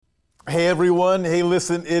Hey everyone, hey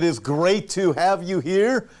listen, it is great to have you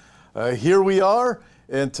here. Here we are,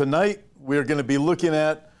 and tonight we're going to be looking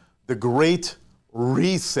at the Great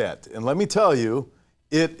Reset. And let me tell you,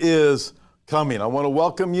 it is coming. I want to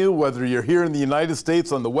welcome you, whether you're here in the United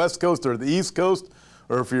States on the West Coast or the East Coast,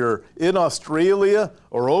 or if you're in Australia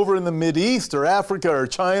or over in the Mideast or Africa or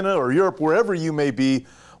China or Europe, wherever you may be,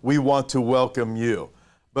 we want to welcome you.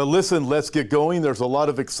 But listen, let's get going. There's a lot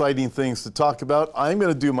of exciting things to talk about. I'm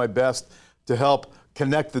going to do my best to help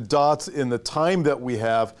connect the dots in the time that we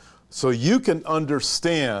have so you can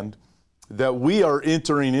understand that we are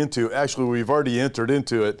entering into, actually we've already entered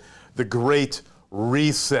into it, the Great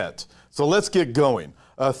Reset. So let's get going.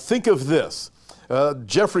 Think of this.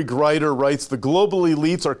 Jeffrey Greider writes, the global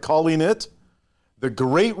elites are calling it the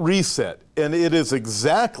Great Reset, and it is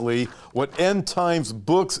exactly what end times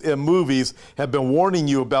books and movies have been warning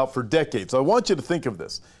you about for decades. I want you to think of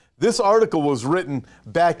this. This article was written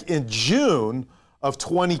back in June of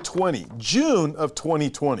 2020. June of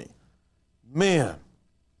 2020. Man,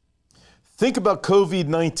 think about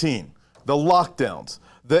COVID-19, the lockdowns,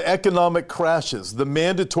 the economic crashes, the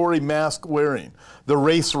mandatory mask wearing, the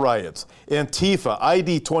race riots, Antifa,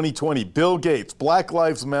 ID 2020, Bill Gates, Black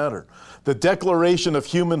Lives Matter, the Declaration of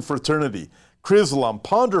Human Fraternity, Chrislam.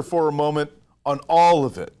 Ponder for a moment on all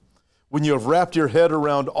of it. When you have wrapped your head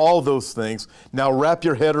around all those things, now wrap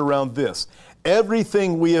your head around this.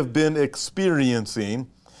 Everything we have been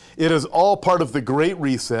experiencing, it is all part of the Great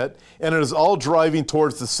Reset, and it is all driving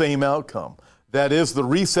towards the same outcome. That is the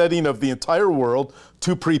resetting of the entire world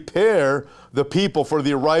to prepare the people for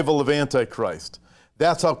the arrival of Antichrist.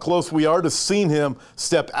 That's how close we are to seeing him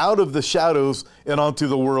step out of the shadows and onto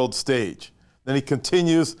the world stage. Then he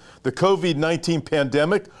continues, the COVID-19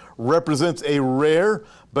 pandemic represents a rare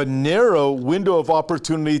but narrow window of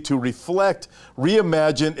opportunity to reflect,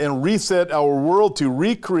 reimagine, and reset our world to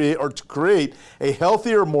recreate or to create a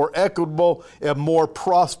healthier, more equitable, and more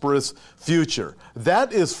prosperous future.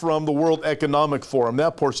 That is from the World Economic Forum,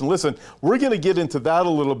 that portion. Listen, we're going to get into that a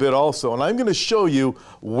little bit also, and I'm going to show you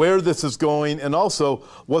where this is going and also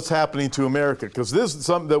what's happening to America, because this is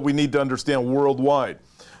something that we need to understand worldwide.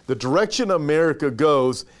 The direction America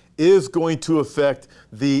goes is going to affect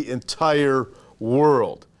the entire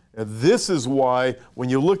world. And this is why when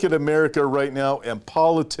you look at America right now and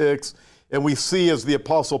politics, and we see, as the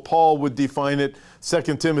Apostle Paul would define it,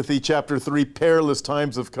 2 Timothy chapter 3, perilous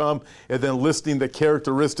times have come, and then listing the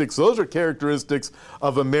characteristics. Those are characteristics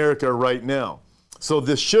of America right now. So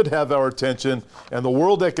this should have our attention, and the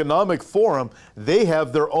World Economic Forum, they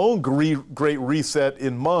have their own great reset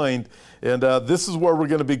in mind, and this is where we're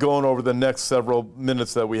going to be going over the next several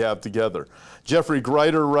minutes that we have together. Jeffrey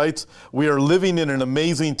Greider writes, we are living in an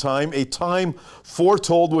amazing time, a time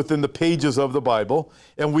foretold within the pages of the Bible,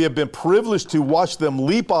 and we have been privileged to watch them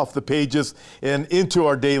leap off the pages and into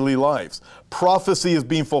our daily lives. Prophecy is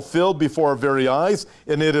being fulfilled before our very eyes,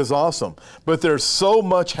 and it is awesome. But there's so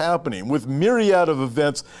much happening with myriad of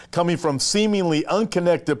events coming from seemingly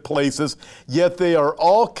unconnected places, yet they are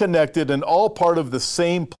all connected and all part of the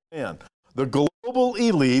same plan. The global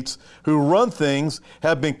elites who run things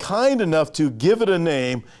have been kind enough to give it a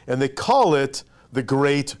name, and they call it the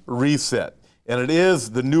Great Reset. And it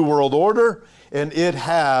is the New World Order, and it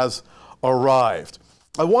has arrived.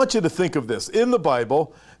 I want you to think of this. In the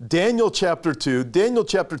Bible, Daniel chapter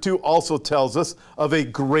 2 also tells us of a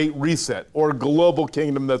great reset or global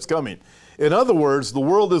kingdom that's coming. In other words, the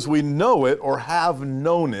world as we know it or have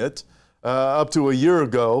known it up to a year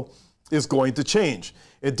ago is going to change.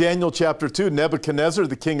 In Daniel chapter 2, Nebuchadnezzar,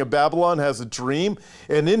 the king of Babylon, has a dream,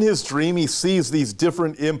 and in his dream he sees these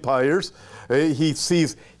different empires. He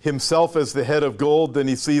sees himself as the head of gold, then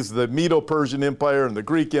he sees the Medo-Persian Empire and the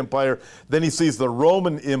Greek Empire, then he sees the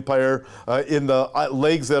Roman Empire in the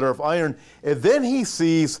legs that are of iron, and then he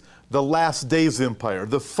sees the last days empire,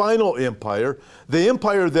 the final empire, the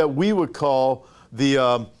empire that we would call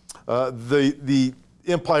the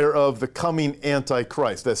empire of the coming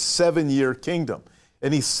Antichrist, that 7-year kingdom.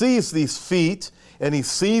 And he sees these feet, and he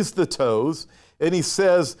sees the toes, and he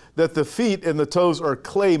says that the feet and the toes are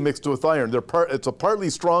clay mixed with iron. It's a partly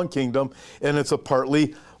strong kingdom, and it's a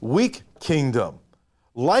partly weak kingdom.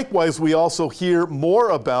 Likewise, we also hear more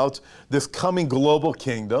about this coming global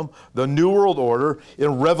kingdom, the New World Order,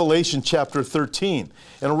 in Revelation chapter 13.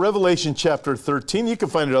 And in Revelation chapter 13, you can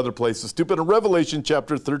find it other places too, but in Revelation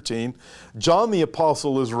chapter 13, John the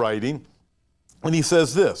Apostle is writing, and he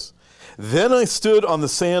says this, then I stood on the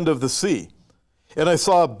sand of the sea, and I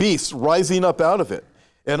saw a beast rising up out of it,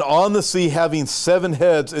 and on the sea having 7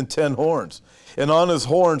 heads and 10 horns. and on his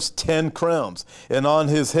horns 10 crowns, and on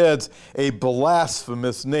his heads a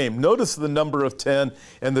blasphemous name. Notice the number of 10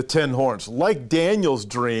 and the 10 horns. Like Daniel's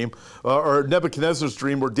dream, or Nebuchadnezzar's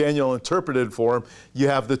dream, where Daniel interpreted for him, you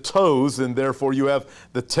have the toes, and therefore you have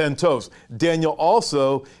the 10 toes. Daniel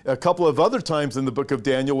also, a couple of other times in the book of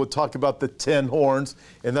Daniel, would talk about the 10 horns,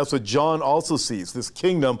 and that's what John also sees, this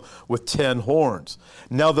kingdom with 10 horns.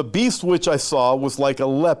 Now the beast which I saw was like a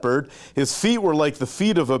leopard, his feet were like the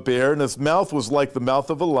feet of a bear, and his mouth was like the mouth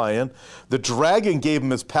of a lion. The dragon gave him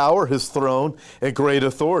his power, his throne, and great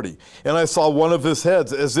authority. And I saw one of his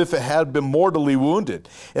heads as if it had been mortally wounded,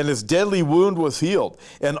 and his deadly wound was healed.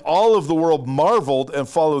 And all of the world marveled and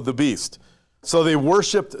followed the beast. So they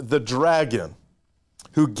worshiped the dragon,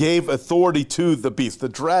 who gave authority to the beast. The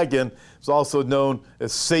dragon is also known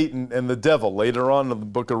as Satan and the devil. Later on in the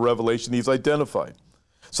book of Revelation, he's identified.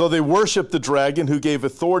 So they worshiped the dragon who gave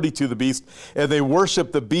authority to the beast, and they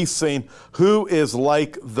worshiped the beast, saying, who is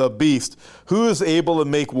like the beast? Who is able to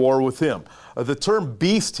make war with him? The term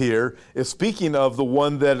beast here is speaking of the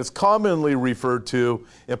one that is commonly referred to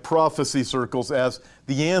in prophecy circles as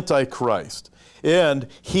the Antichrist. And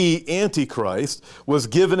he, Antichrist, was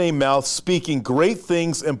given a mouth speaking great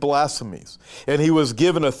things and blasphemies. And he was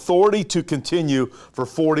given authority to continue for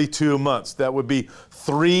 42 months. That would be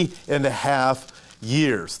 3.5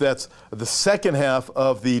 years. That's the second half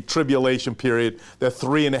of the tribulation period, that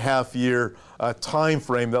 3.5 year time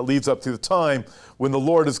frame that leads up to the time when the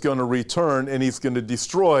Lord is going to return and he's going to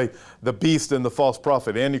destroy the beast and the false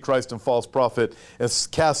prophet, Antichrist and false prophet, and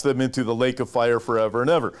cast them into the lake of fire forever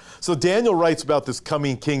and ever. So Daniel writes about this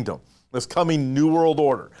coming kingdom, this coming new world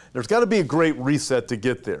order. There's got to be a great reset to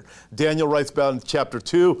get there. Daniel writes about in chapter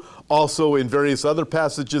 2, also in various other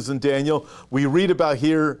passages in Daniel. We read about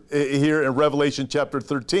here in Revelation chapter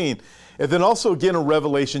 13. And then also again in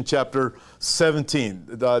Revelation chapter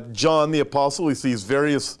 17. John the apostle, he sees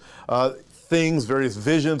various things, various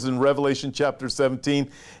visions in Revelation chapter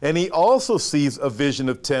 17. And he also sees a vision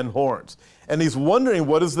of 10 horns. And he's wondering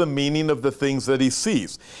what is the meaning of the things that he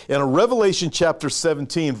sees. In Revelation chapter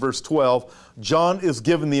 17, verse 12, John is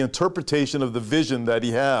given the interpretation of the vision that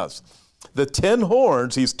he has. The 10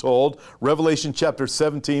 horns, he's told, Revelation chapter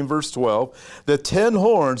 17, verse 12, the 10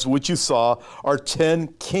 horns which you saw are 10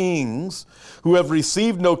 kings who have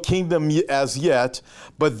received no kingdom as yet,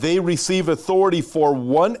 but they receive authority for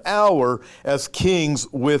 1 hour as kings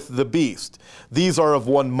with the beast. These are of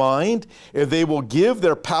one mind, and they will give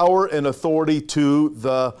their power and authority to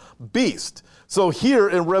the beast. So here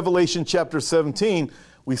in Revelation chapter 17,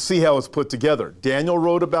 we see how it's put together. Daniel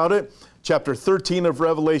wrote about it. Chapter 13 of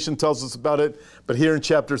Revelation tells us about it. But here in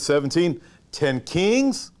chapter 17, 10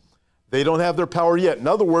 kings, they don't have their power yet. In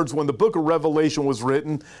other words, when the book of Revelation was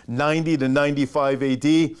written, 90 to 95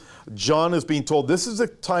 AD, John is being told this is a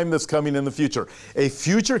time that's coming in the future. A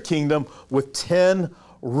future kingdom with 10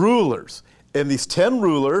 rulers. And these 10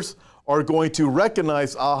 rulers are going to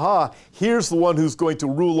recognize, aha, here's the one who's going to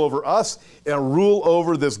rule over us and rule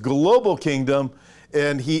over this global kingdom.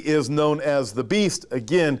 And he is known as the beast,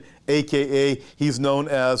 again, AKA he's known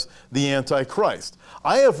as the Antichrist.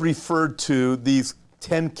 I have referred to these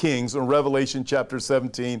 10 kings in Revelation chapter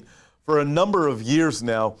 17 for a number of years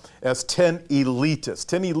now as 10 elitists,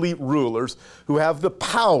 10 elite rulers who have the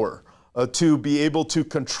power to be able to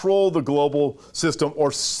control the global system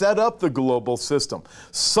or set up the global system.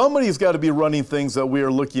 Somebody's got to be running things that we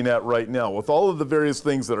are looking at right now. With all of the various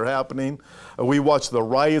things that are happening, we watch the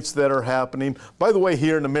riots that are happening. By the way,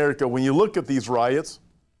 here in America, when you look at these riots,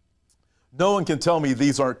 no one can tell me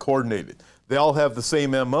these aren't coordinated. They all have the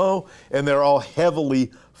same MO, and they're all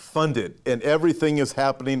heavily funded, and everything is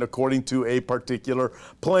happening according to a particular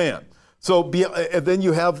plan. So and then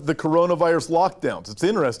you have the coronavirus lockdowns. It's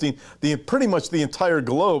interesting, pretty much the entire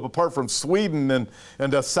globe, apart from Sweden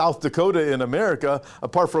and South Dakota in America,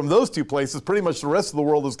 apart from those two places, pretty much the rest of the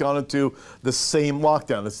world has gone into the same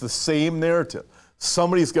lockdown. It's the same narrative.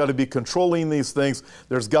 Somebody's got to be controlling these things.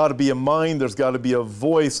 There's got to be a mind. There's got to be a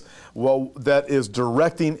voice that is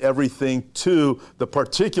directing everything to the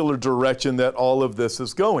particular direction that all of this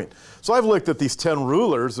is going. So I've looked at these 10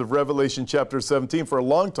 rulers of Revelation chapter 17 for a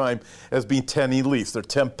long time as being 10 elites. They're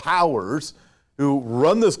 10 powers who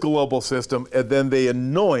run this global system, and then they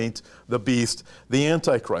anoint the beast, the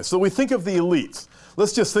Antichrist. So we think of the elites.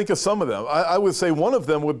 Let's just think of some of them. I would say one of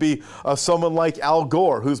them would be someone like Al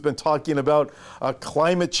Gore, who's been talking about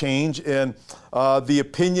climate change and the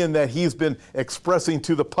opinion that he's been expressing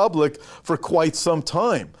to the public for quite some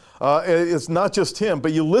time. It's not just him,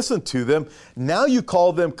 but you listen to them. Now you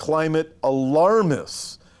call them climate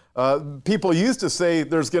alarmists. People used to say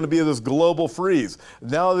there's going to be this global freeze.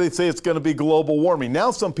 Now they say it's going to be global warming.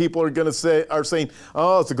 Now some people are saying,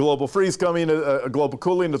 oh, it's a global freeze coming, a global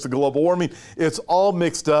cooling, it's a global warming. It's all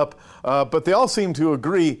mixed up, but they all seem to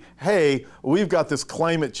agree, hey, we've got this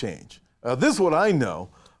climate change. This is what I know.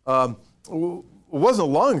 It wasn't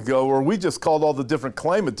long ago where we just called all the different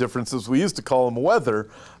climate differences, we used to call them weather,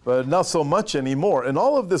 but not so much anymore. And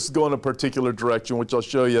all of this is going a particular direction, which I'll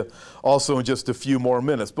show you also in just a few more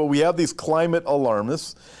minutes. But we have these climate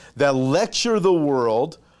alarmists that lecture the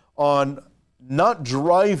world on not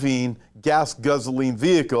driving gas-guzzling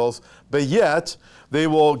vehicles, but yet they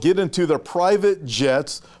will get into their private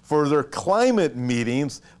jets for their climate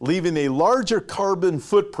meetings, leaving a larger carbon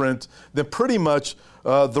footprint than pretty much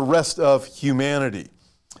the rest of humanity.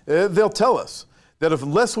 They'll tell us that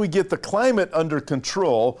unless we get the climate under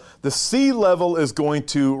control, the sea level is going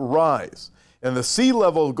to rise. And the sea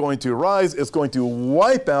level is going to rise, it's going to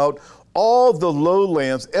wipe out all the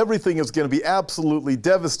lowlands. Everything is going to be absolutely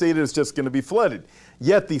devastated. It's just going to be flooded.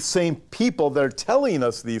 Yet these same people that are telling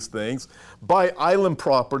us these things buy island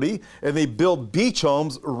property and they build beach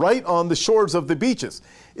homes right on the shores of the beaches.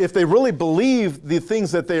 If they really believe the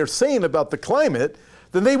things that they are saying about the climate,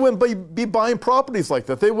 then they wouldn't be buying properties like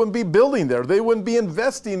that. They wouldn't be building there. They wouldn't be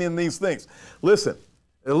investing in these things. Listen,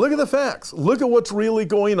 look at the facts. Look at what's really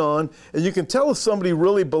going on, and you can tell if somebody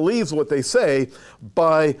really believes what they say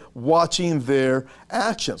by watching their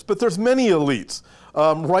actions. But there's many elites.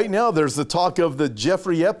 Right now, there's the talk of the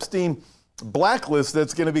Jeffrey Epstein blacklist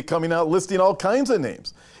that's going to be coming out listing all kinds of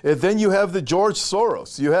names. And then you have the George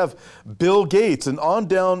Soros. You have Bill Gates, and on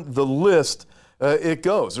down the list it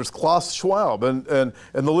goes. There's Klaus Schwab, and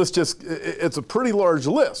the list it's a pretty large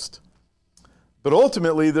list. But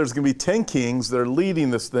ultimately, there's going to be 10 kings that are leading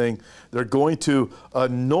this thing. They're going to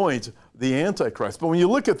anoint the Antichrist. But when you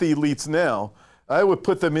look at the elites now, I would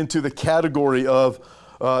put them into the category of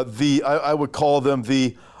I would call them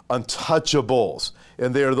the untouchables.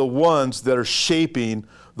 And they are the ones that are shaping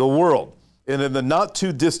the world. And in the not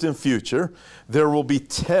too distant future, there will be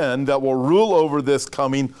 10 that will rule over this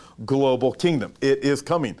coming global kingdom. It is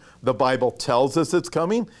coming. The Bible tells us it's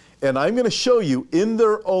coming. And I'm going to show you in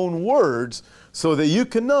their own words so that you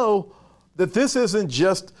can know that this isn't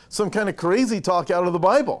just some kind of crazy talk out of the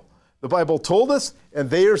Bible. The Bible told us, and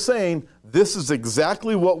they are saying, this is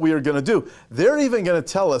exactly what we are going to do. They're even going to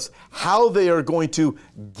tell us how they are going to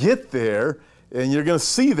get there, and you're going to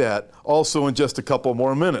see that also in just a couple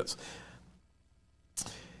more minutes.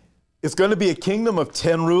 It's going to be a kingdom of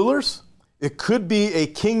 10 rulers. It could be a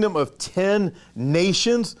kingdom of 10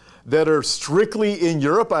 nations that are strictly in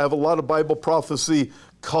Europe. I have a lot of Bible prophecy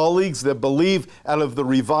colleagues that believe out of the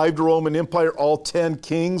revived Roman Empire, all 10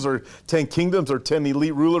 kings or 10 kingdoms or 10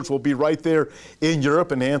 elite rulers will be right there in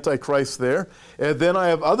Europe and Antichrist there. And then I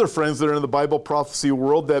have other friends that are in the Bible prophecy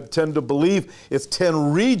world that tend to believe it's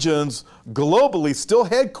 10 regions globally, still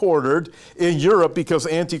headquartered in Europe because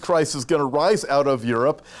Antichrist is going to rise out of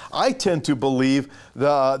Europe. I tend to believe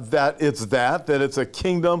that it's a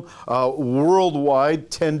kingdom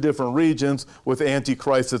worldwide, 10 different regions with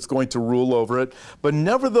Antichrist that's going to rule over it. But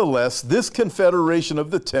nevertheless, this confederation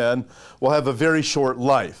of the 10 will have a very short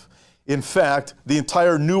life. In fact, the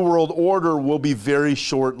entire New World Order will be very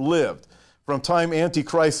short-lived. From time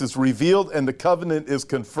Antichrist is revealed and the covenant is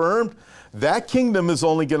confirmed, that kingdom is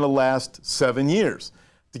only going to last 7 years.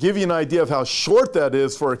 To give you an idea of how short that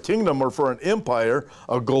is for a kingdom or for an empire,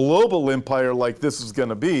 a global empire like this is going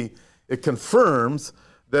to be, it confirms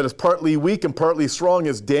that it's partly weak and partly strong,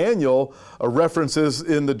 as Daniel references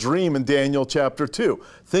in the dream in Daniel chapter 2.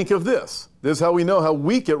 Think of this. This is how we know how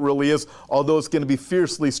weak it really is, although it's going to be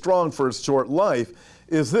fiercely strong for its short life,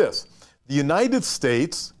 is this. The United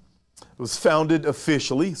States was founded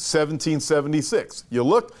officially 1776. You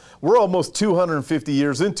look, we're almost 250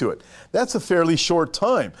 years into it. That's a fairly short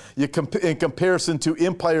time in comparison to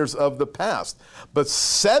empires of the past. But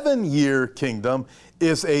 7-year kingdom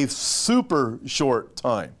is a super short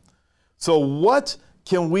time. So what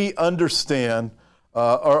can we understand,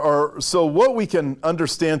 so what we can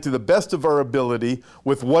understand to the best of our ability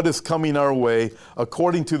with what is coming our way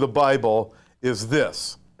according to the Bible is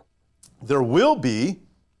this. There will be,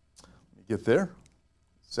 get there,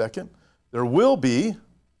 second. There will be,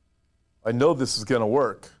 I know this is going to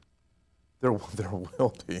work. There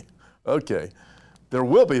will be, okay. There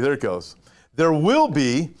will be, there it goes. There will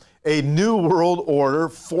be a new world order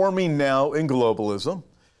forming now in globalism.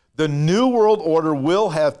 The new world order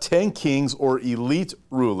will have 10 kings or elite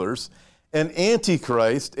rulers, and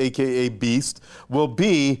Antichrist, aka Beast, will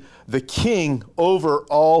be the king over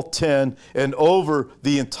all 10 and over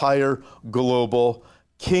the entire global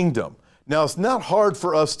kingdom. Now, it's not hard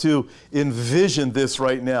for us to envision this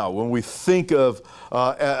right now when we think of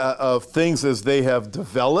things as they have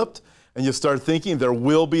developed, and you start thinking there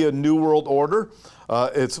will be a new world order.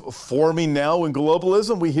 It's forming now in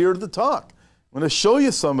globalism. We hear the talk. I'm going to show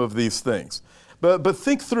you some of these things. But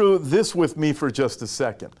think through this with me for just a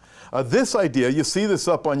second. This idea, you see this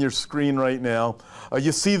up on your screen right now.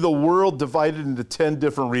 You see the world divided into 10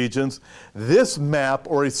 different regions. This map,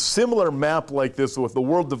 or a similar map like this with the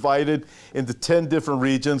world divided into 10 different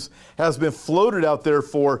regions, has been floated out there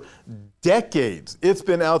for decades. It's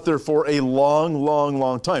been out there for a long, long,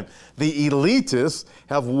 long time. The elitists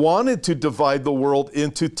have wanted to divide the world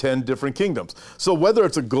into 10 different kingdoms. So whether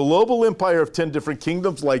it's a global empire of 10 different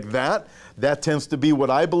kingdoms like that tends to be what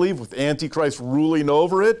I believe, with Antichrist ruling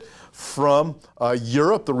over it from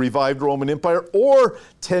Europe, the revived Roman Empire, or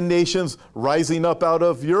 10 nations rising up out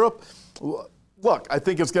of Europe. Look, I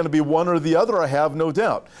think it's going to be one or the other, I have no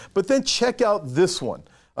doubt. But then check out this one.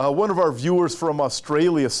 One of our viewers from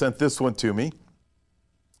Australia sent this one to me.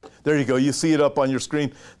 There you go. You see it up on your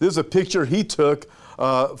screen. This is a picture he took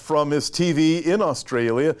from his TV in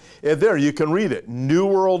Australia. And there you can read it. New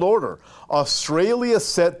World Order. Australia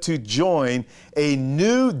set to join a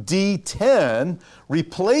new D10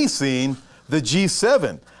 replacing the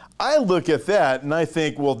G7. I look at that and I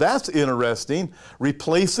think, well, that's interesting.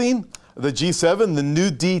 Replacing the G7, the new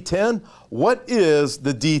D10. What is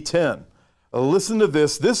the D10? Listen to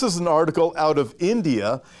this. This is an article out of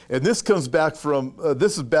India, and this comes back from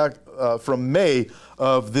from May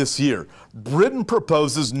of this year. Britain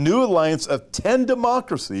proposes new alliance of 10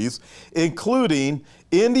 democracies, including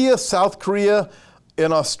India, South Korea,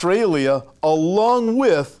 and Australia, along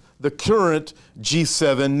with the current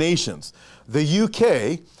G7 nations. The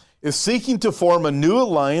UK is seeking to form a new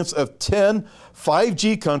alliance of 10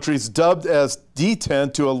 5G countries dubbed as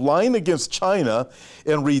D10 to align against China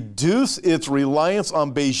and reduce its reliance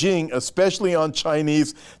on Beijing, especially on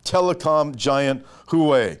Chinese telecom giant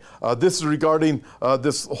Huawei. This is regarding,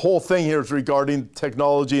 this whole thing here is regarding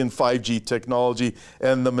technology and 5G technology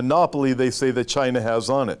and the monopoly they say that China has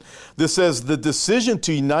on it. This says the decision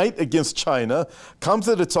to unite against China comes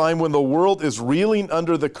at a time when the world is reeling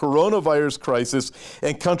under the coronavirus crisis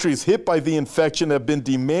and countries hit by the infection have been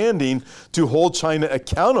demanding to hold China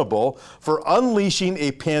accountable for unleashing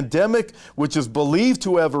a pandemic which is believed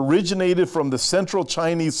to have originated from the central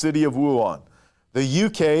Chinese city of Wuhan. The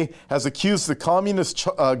UK has accused the communist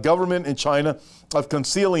government in China of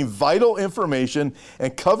concealing vital information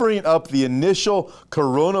and covering up the initial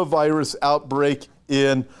coronavirus outbreak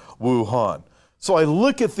in Wuhan. So I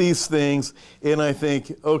look at these things and I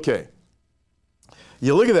think, okay,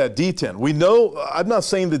 you look at that D10. We know, I'm not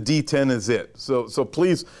saying the D10 is it. So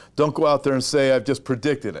please don't go out there and say I've just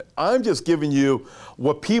predicted it. I'm just giving you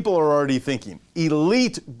what people are already thinking.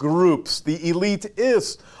 Elite groups, the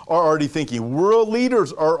elitists are already thinking. World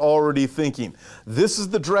leaders are already thinking. This is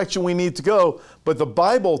the direction we need to go. But the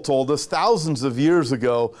Bible told us thousands of years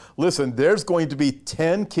ago, listen, there's going to be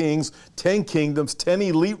 10 kings, 10 kingdoms, 10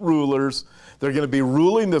 elite rulers. They're going to be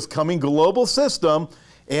ruling this coming global system.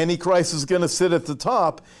 Antichrist is going to sit at the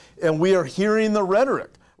top, and we are hearing the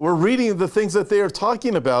rhetoric. We're reading the things that they are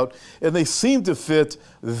talking about, and they seem to fit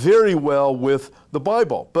very well with the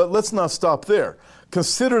Bible. But let's not stop there.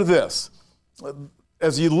 Consider this.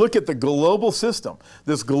 As you look at the global system,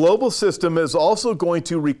 this global system is also going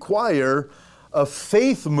to require a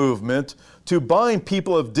faith movement to bind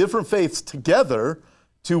people of different faiths together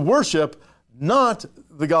to worship not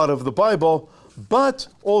the God of the Bible, but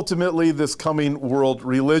ultimately this coming world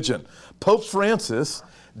religion. Pope Francis,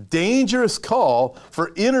 dangerous call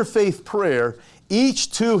for interfaith prayer,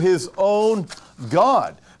 each to his own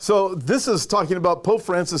God. So this is talking about Pope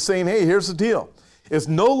Francis saying, hey, here's the deal. It's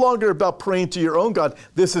no longer about praying to your own God.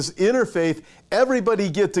 This is interfaith. Everybody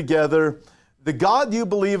get together. The God you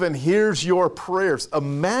believe in hears your prayers.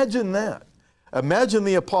 Imagine that. Imagine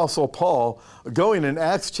the Apostle Paul going in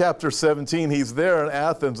Acts chapter 17. He's there in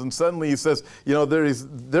Athens, and suddenly he says, you know, there's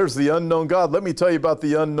the unknown God. Let me tell you about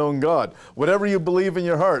the unknown God. Whatever you believe in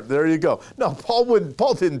your heart, there you go. No, Paul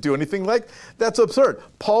didn't do anything like that. That's absurd.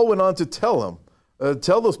 Paul went on to tell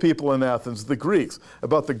those people in Athens, the Greeks,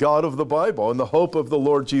 about the God of the Bible and the hope of the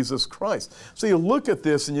Lord Jesus Christ. So you look at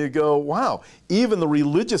this and you go, wow, even the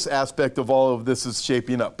religious aspect of all of this is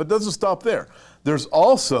shaping up. But it doesn't stop there. There's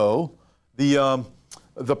also the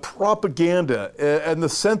propaganda and the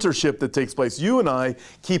censorship that takes place. You and I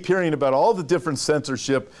keep hearing about all the different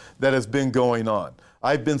censorship that has been going on.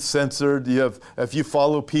 I've been censored. If you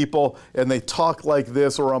follow people and they talk like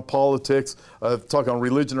this or on politics, talk on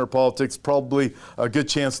religion or politics, probably a good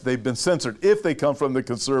chance they've been censored if they come from the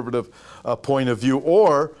conservative point of view.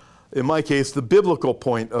 Or in my case, the biblical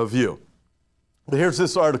point of view. Here's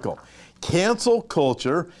this article. Cancel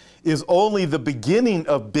culture is only the beginning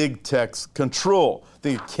of big tech's control.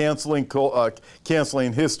 Think of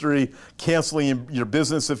canceling history, canceling your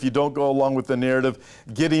business if you don't go along with the narrative,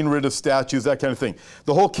 getting rid of statues, that kind of thing.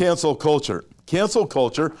 The whole cancel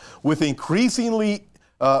culture with increasingly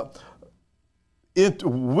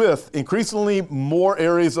more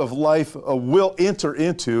areas of life will enter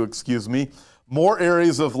into, more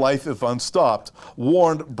areas of life if unstopped,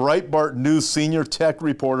 warned Breitbart News senior tech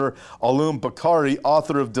reporter Alum Bakari,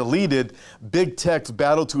 author of Deleted, Big Tech's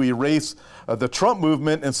Battle to Erase the Trump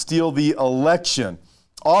Movement and Steal the Election,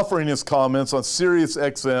 offering his comments on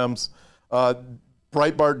SiriusXM's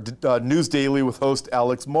Breitbart News Daily with host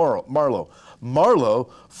Alex Marlow.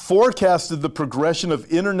 Marlow forecasted the progression of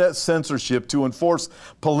internet censorship to enforce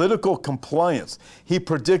political compliance. He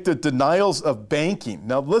predicted denials of banking.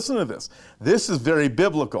 Now listen to this. This is very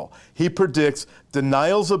biblical. He predicts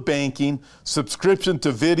denials of banking, subscription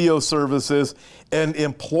to video services, and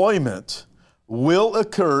employment will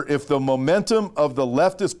occur if the momentum of the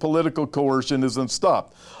leftist political coercion is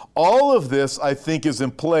unstopped. All of this, I think, is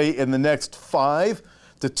in play in the next 5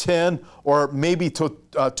 to 10 or maybe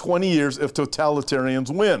 20 years if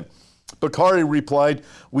totalitarians win. Bakari replied,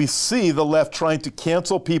 "We see the left trying to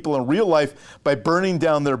cancel people in real life by burning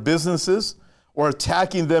down their businesses or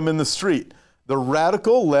attacking them in the street. The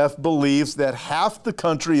radical left believes that half the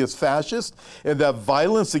country is fascist and that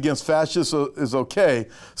violence against fascists is okay,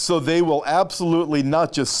 so they will absolutely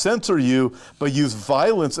not just censor you, but use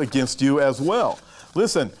violence against you as well."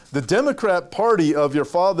 Listen, the Democrat Party of your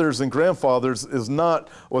fathers and grandfathers is not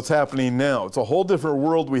what's happening now. It's a whole different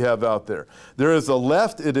world we have out there. There is a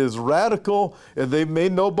left, it is radical, and they've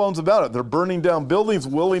made no bones about it. They're burning down buildings,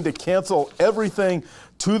 willing to cancel everything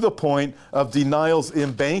to the point of denials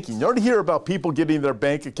in banking. You already hear about people getting their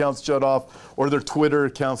bank accounts shut off or their Twitter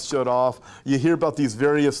accounts shut off. You hear about these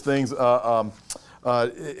various things, and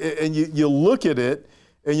you look at it,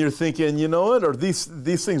 and you're thinking, you know what, are these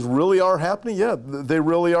things really are happening? Yeah, they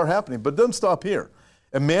really are happening. But it doesn't stop here.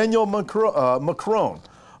 Emmanuel Macron,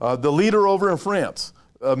 the leader over in France,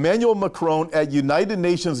 Emmanuel Macron at United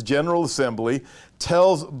Nations General Assembly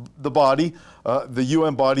tells the body, the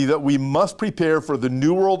UN body, that we must prepare for the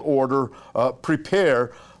New World Order,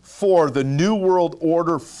 prepare for the New World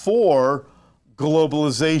Order for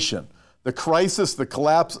globalization. The crisis, the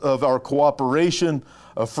collapse of our cooperation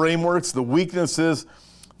frameworks, the weaknesses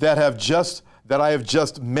that I have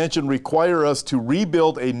just mentioned require us to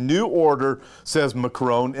rebuild a new order, says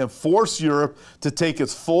Macron, and force Europe to take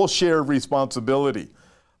its full share of responsibility.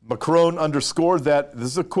 Macron underscored that, this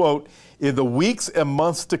is a quote, "In the weeks and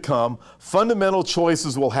months to come, fundamental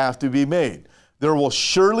choices will have to be made. There will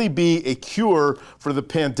surely be a cure for the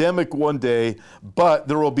pandemic one day, but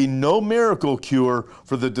there will be no miracle cure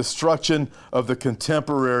for the destruction of the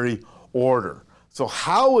contemporary order." So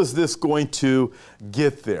how is this going to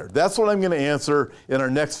get there? That's what I'm going to answer in our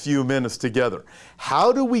next few minutes together.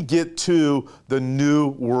 How do we get to the New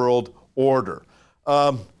World Order?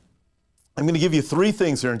 I'm going to give you 3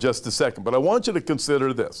 things here in just a second, but I want you to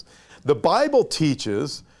consider this. The Bible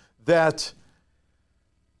teaches that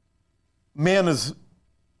man is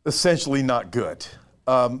essentially not good.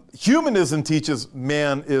 Humanism teaches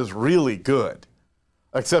man is really good,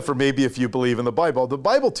 except for maybe if you believe in the Bible. The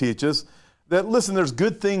Bible teaches that, listen, there's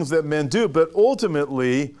good things that men do, but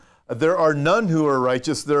ultimately, there are none who are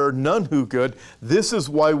righteous, there are none who are good. This is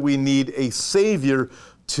why we need a Savior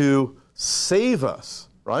to save us,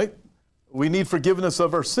 right? We need forgiveness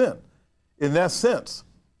of our sin. In that sense,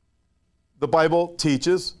 the Bible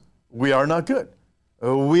teaches we are not good.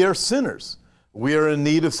 We are sinners. We are in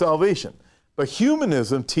need of salvation. But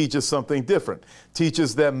humanism teaches something different,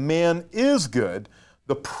 teaches that man is good.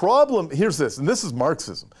 The problem, here's this, and this is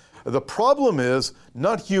Marxism. The problem is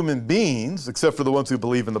not human beings, except for the ones who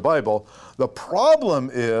believe in the Bible. The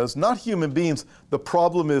problem is not human beings, the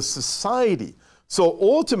problem is society. So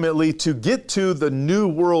ultimately, to get to the New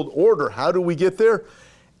World Order, how do we get there?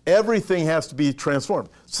 Everything has to be transformed.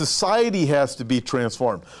 Society has to be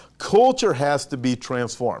transformed. Culture has to be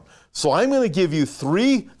transformed. So I'm going to give you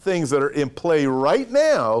 3 things that are in play right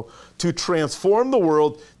now to transform the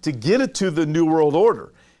world, to get it to the New World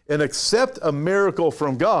Order. And accept a miracle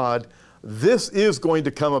from God, this is going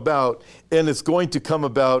to come about, and it's going to come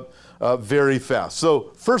about very fast.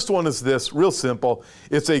 So first one is this, real simple.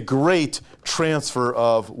 It's a great transfer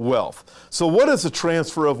of wealth. So what is a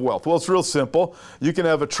transfer of wealth? Well, it's real simple. You can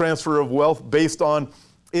have a transfer of wealth based on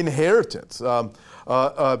inheritance.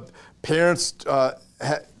 Parents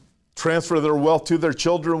transfer their wealth to their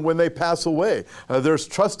children when they pass away. There's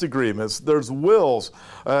trust agreements, there's wills,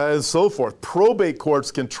 and so forth. Probate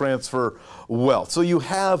courts can transfer wealth. So you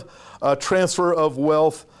have transfer of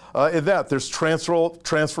wealth in that. There's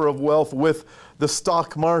transfer of wealth with the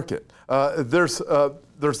stock market. There's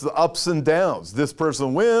the ups and downs. This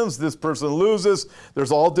person wins, this person loses.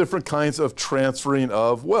 There's all different kinds of transferring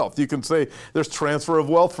of wealth. You can say there's transfer of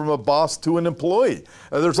wealth from a boss to an employee.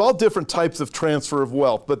 There's all different types of transfer of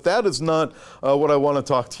wealth, but that is not what I want to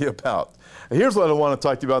talk to you about. Here's what I want to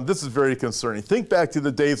talk to you about. This is very concerning. Think back to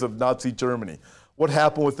the days of Nazi Germany. What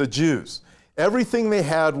happened with the Jews? Everything they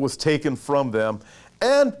had was taken from them,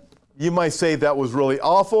 and you might say that was really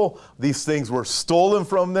awful. These things were stolen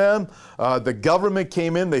from them. The government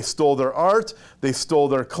came in, they stole their art, they stole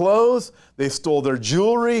their clothes, they stole their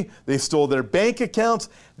jewelry, they stole their bank accounts.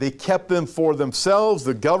 They kept them for themselves.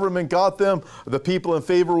 The government got them. The people in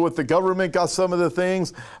favor with the government got some of the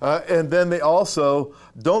things. And then they also,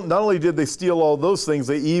 not only did they steal all those things,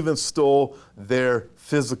 they even stole their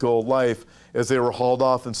physical life, as they were hauled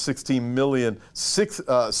off, and 6 million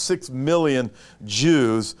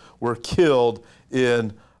Jews were killed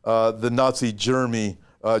in the Nazi Germany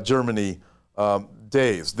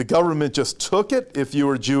days. The government just took it if you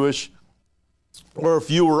were Jewish, or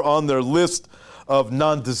if you were on their list of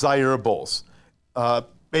non-desirables,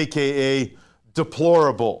 aka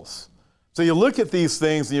deplorables. So you look at these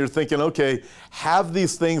things and you're thinking, okay, have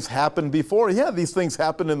these things happened before? Yeah, these things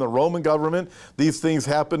happened in the Roman government. These things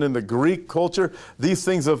happened in the Greek culture. These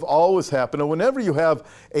things have always happened. And whenever you have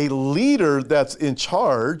a leader that's in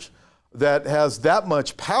charge, that has that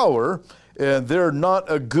much power, and they're not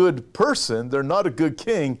a good person, they're not a good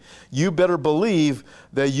king, you better believe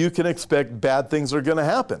that you can expect bad things are going to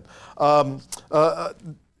happen. A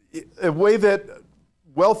way that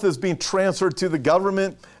wealth is being transferred to the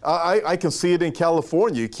government, I can see it in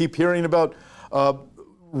California. You keep hearing about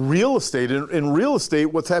real estate. In real estate,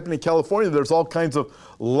 what's happening in California, there's all kinds of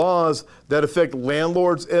laws that affect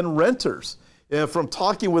landlords and renters. And from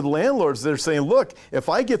talking with landlords, they're saying, look, if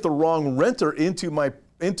I get the wrong renter into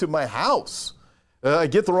my house, I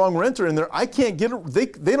get the wrong renter in there, I can't get it.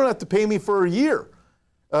 They don't have to pay me for a year.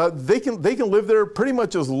 They can live there pretty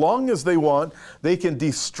much as long as they want. They can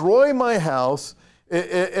destroy my house,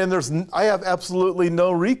 and I have absolutely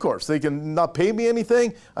no recourse. They can not pay me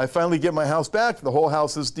anything. I finally get my house back. The whole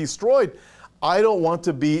house is destroyed. I don't want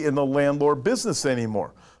to be in the landlord business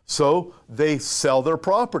anymore. So they sell their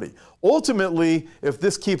property. Ultimately, if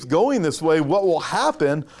this keeps going this way, what will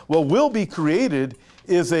happen, what will be created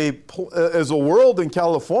is a world in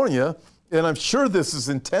California, and I'm sure this is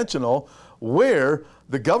intentional, where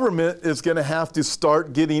the government is going to have to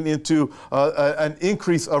start getting into an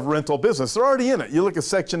increase of rental business. They're already in it. You look at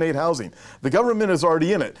Section 8 housing. The government is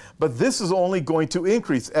already in it. But this is only going to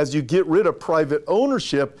increase. As you get rid of private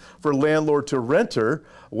ownership for landlord to renter,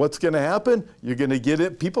 what's going to happen? You're going to get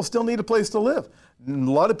it. People still need a place to live. A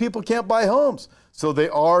lot of people can't buy homes. So they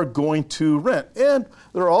are going to rent. And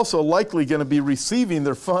they're also likely going to be receiving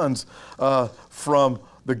their funds from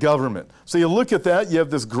the government. So you look at that, you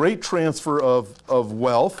have this great transfer of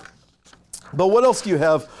wealth. But what else do you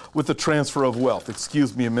have with the transfer of wealth?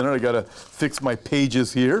 Excuse me a minute, I got to fix my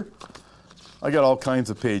pages here. I got all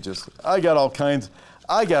kinds of pages. I got all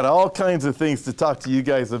kinds of things to talk to you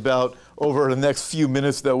guys about over the next few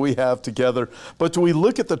minutes that we have together. But when we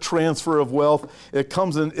look at the transfer of wealth, it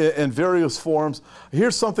comes in various forms.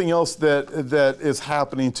 Here's something else that is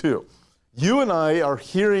happening too. You and I are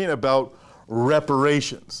hearing about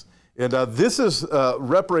reparations. And this is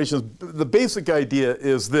reparations. The basic idea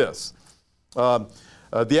is this.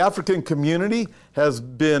 The African community has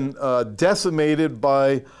been decimated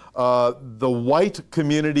by the white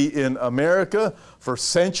community in America for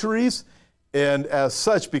centuries. And as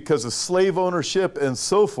such, because of slave ownership and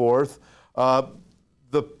so forth,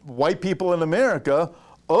 the white people in America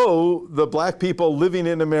owe the black people living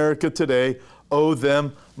in America today, owe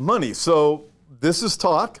them money. So this is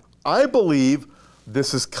talk. I believe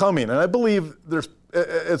this is coming, and I believe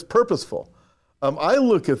it's purposeful. I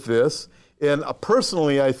look at this, and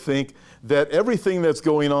personally I think that everything that's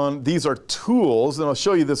going on, these are tools, and I'll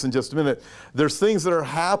show you this in just a minute. There's things that are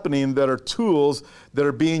happening that are tools that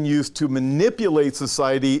are being used to manipulate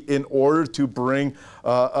society in order to bring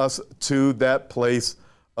us to that place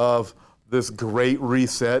of this great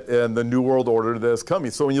reset and the New World Order that is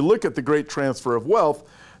coming. So when you look at the great transfer of wealth,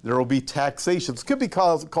 there will be taxations. It could be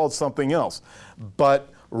called something else. But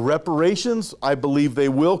reparations, I believe they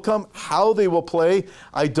will come. How they will play,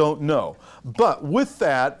 I don't know. But with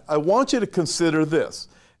that, I want you to consider this.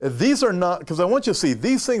 These are not, because I want you to see,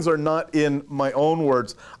 these things are not in my own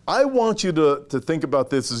words. I want you to think about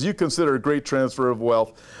this as you consider a great transfer of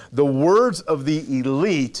wealth, the words of the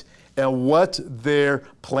elite and what their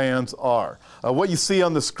plans are. What you see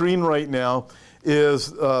on the screen right now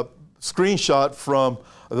is a screenshot from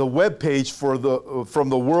the webpage from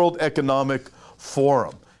the World Economic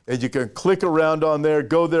Forum. And you can click around on there,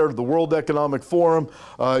 go there to the World Economic Forum.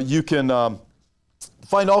 You can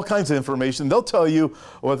find all kinds of information. They'll tell you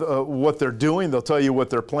what they're doing. They'll tell you what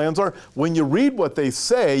their plans are. When you read what they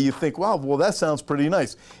say, you think, wow, well, that sounds pretty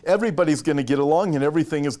nice. Everybody's going to get along and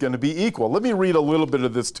everything is going to be equal. Let me read a little bit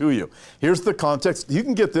of this to you. Here's the context. You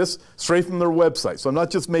can get this straight from their website. So I'm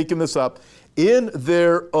not just making this up. In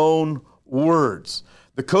their own words,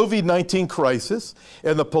 the COVID-19 crisis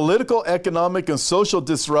and the political, economic, and social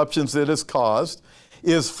disruptions it has caused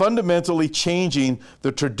is fundamentally changing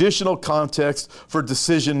the traditional context for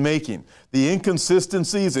decision making. The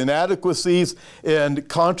inconsistencies, inadequacies, and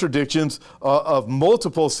contradictions of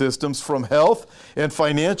multiple systems, from health and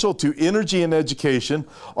financial to energy and education,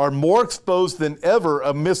 are more exposed than ever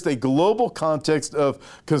amidst a global context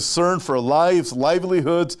of concern for lives,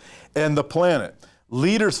 livelihoods, and the planet.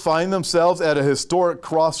 Leaders find themselves at a historic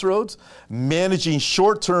crossroads, managing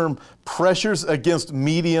short-term pressures against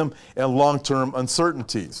medium and long-term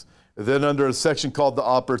uncertainties. Then under a section called the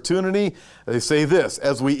opportunity, they say this: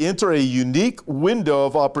 as we enter a unique window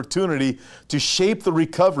of opportunity to shape the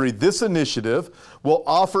recovery, this initiative will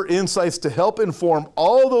offer insights to help inform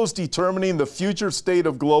all those determining the future state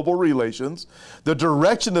of global relations, the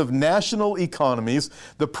direction of national economies,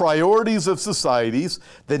 the priorities of societies,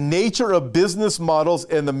 the nature of business models,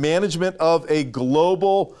 and the management of a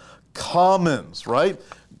global commons, right?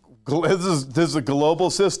 This is a global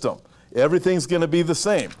system. Everything's going to be the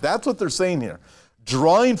same. That's what they're saying here.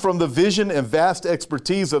 Drawing from the vision and vast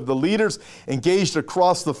expertise of the leaders engaged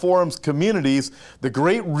across the forum's communities, the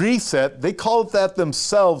Great Reset, they call it that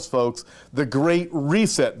themselves, folks, the Great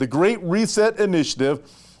Reset. The Great Reset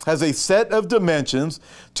initiative has a set of dimensions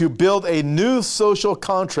to build a new social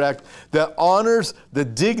contract that honors the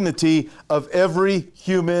dignity of every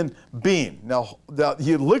human being. Now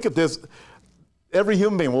you look at this, every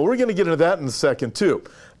human being. Well, we're going to get into that in a second too.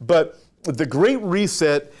 But the Great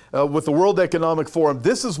Reset with the World Economic Forum,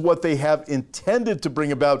 this is what they have intended to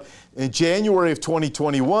bring about in January of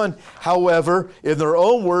 2021. However, in their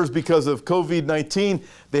own words, because of COVID-19,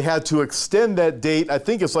 they had to extend that date. I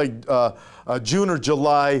think it's like June or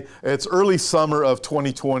July. It's early summer of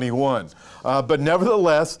 2021. But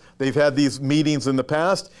nevertheless, they've had these meetings in the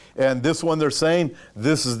past, and this one they're saying,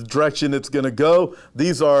 this is the direction it's going to go.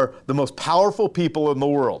 These are the most powerful people in the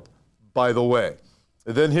world, by the way.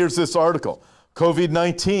 And then here's this article,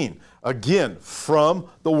 COVID-19, again, from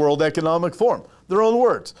the World Economic Forum. Their own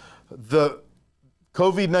words. The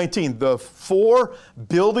COVID-19, the 4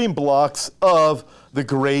 building blocks of the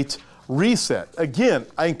Great Reset. Again,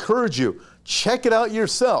 I encourage you, check it out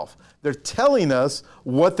yourself. They're telling us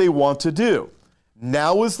what they want to do.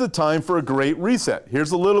 Now is the time for a great reset.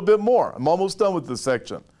 Here's a little bit more. I'm almost done with this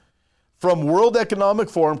section. From World Economic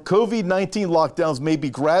Forum, COVID-19 lockdowns may be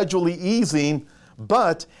gradually easing,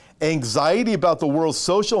 but anxiety about the world's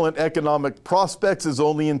social and economic prospects is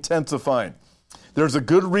only intensifying. There's a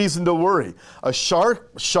good reason to worry. A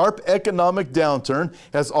sharp economic downturn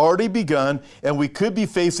has already begun, and we could be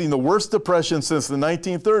facing the worst depression since the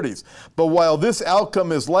 1930s. But while this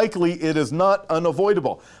outcome is likely, it is not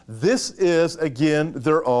unavoidable. This is, again,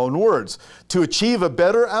 their own words. To achieve a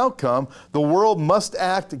better outcome, the world must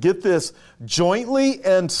act, get this, jointly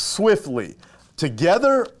and swiftly.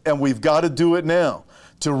 Together, and we've got to do it now,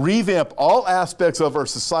 to revamp all aspects of our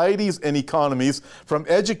societies and economies, from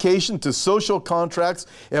education to social contracts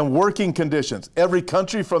and working conditions. Every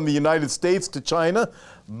country from the United States to China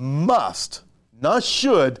must, not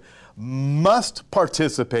should, must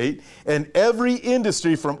participate, and every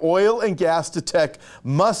industry from oil and gas to tech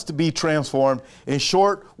must be transformed. In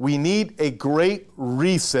short, we need a great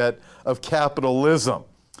reset of capitalism.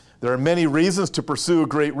 There are many reasons to pursue a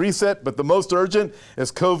great reset, but the most urgent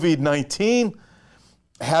is COVID-19.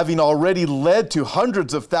 Having already led to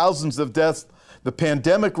hundreds of thousands of deaths, the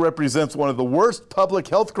pandemic represents one of the worst public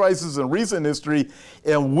health crises in recent history,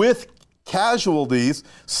 and with casualties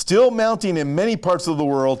still mounting in many parts of the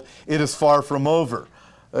world, it is far from over.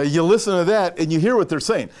 You listen to that and you hear what they're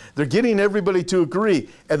saying. They're getting everybody to agree,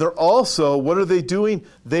 and they're also, what are they doing?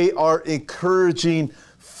 They are encouraging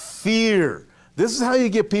fear. This is how you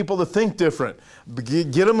get people to think different.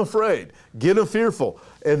 Get them afraid, get them fearful.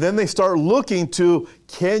 And then they start looking to,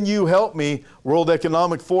 can you help me? World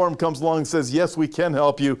Economic Forum comes along and says, yes, we can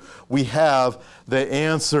help you. We have the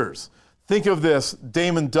answers. Think of this.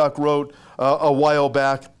 Damon Duck wrote a while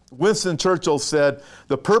back. Winston Churchill said,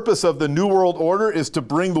 "The purpose of the New World Order is to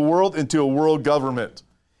bring the world into a world government."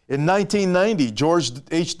 In 1990, George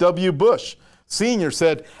H.W. Bush Sr.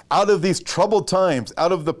 said, "Out of these troubled times,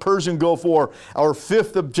 out of the Persian Gulf War, our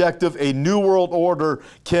fifth objective, a new world order,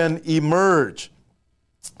 can emerge."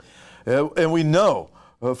 And we know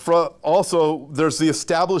also there's the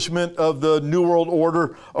establishment of the New World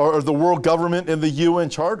Order or the world government in the UN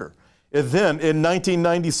Charter. And then in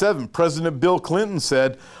 1997, President Bill Clinton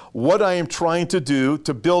said, "What I am trying to do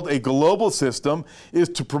to build a global system is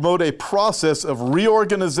to promote a process of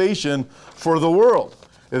reorganization for the world."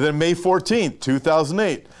 And then May 14,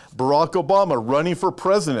 2008, Barack Obama, running for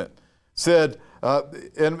president, said,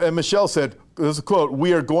 and Michelle said, this is a quote,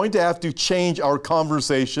 "We are going to have to change our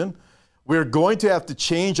conversation. We're going to have to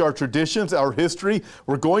change our traditions, our history.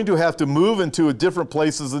 We're going to have to move into a different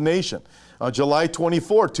place as a nation." On July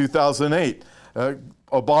 24, 2008,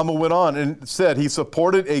 Obama went on and said he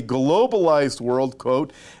supported a globalized world,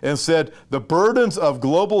 quote, and said, "The burdens of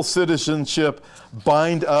global citizenship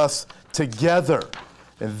bind us together."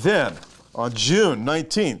 And then on June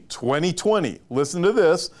 19, 2020, listen to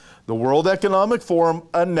this, the World Economic Forum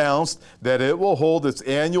announced that it will hold its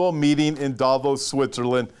annual meeting in Davos,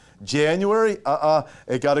 Switzerland. January,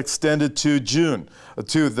 it got extended to June.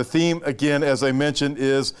 The theme, again, as I mentioned,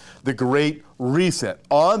 is the Great Reset.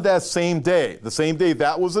 On that same day, the same day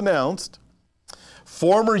that was announced,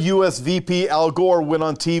 former U.S. VP Al Gore went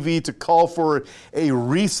on TV to call for a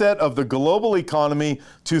reset of the global economy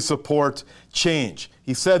to support change.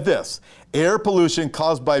 He said this, "Air pollution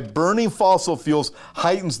caused by burning fossil fuels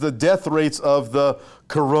heightens the death rates of the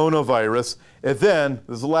coronavirus." And then,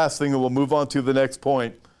 this is the last thing, and we'll move on to the next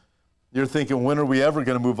point. You're thinking, when are we ever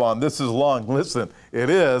going to move on? This is long. Listen, it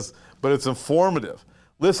is, but it's informative.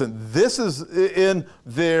 Listen, this is in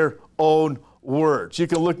their own words. You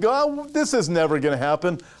can look, oh, this is never going to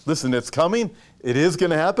happen. Listen, it's coming. It is going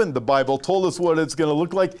to happen. The Bible told us what it's going to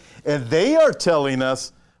look like, and they are telling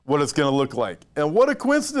us what it's going to look like. And what a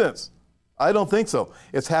coincidence. I don't think so.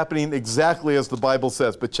 It's happening exactly as the Bible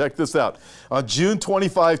says. But check this out. On June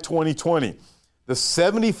 25, 2020, the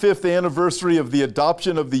 75th anniversary of the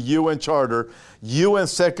adoption of the UN Charter, UN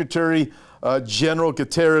Secretary General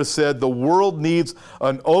Guterres said the world needs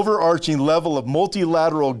an overarching level of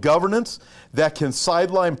multilateral governance that can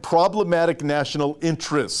sideline problematic national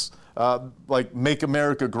interests. Like Make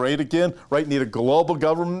America Great Again, right? Need a global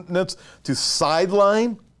governance to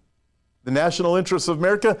sideline the national interests of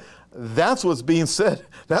America. That's what's being said.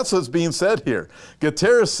 That's what's being said here.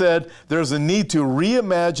 Guterres said there's a need to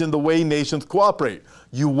reimagine the way nations cooperate.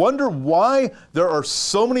 You wonder why there are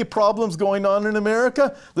so many problems going on in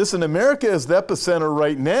America? Listen, America is the epicenter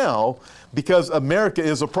right now because America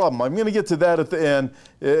is a problem. I'm going to get to that at the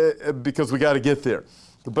end because we got to get there.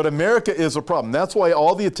 But America is a problem. That's why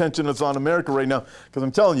all the attention is on America right now, because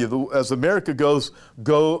I'm telling you, as America goes,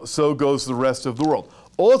 so goes the rest of the world.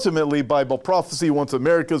 Ultimately, Bible prophecy, once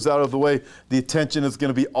America's out of the way, the attention is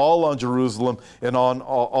going to be all on Jerusalem and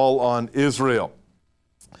all on Israel.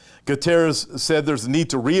 Guterres said there's a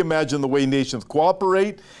need to reimagine the way nations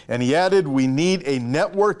cooperate, and he added, we need a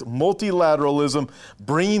networked multilateralism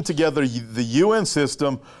bringing together the UN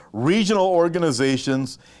system, regional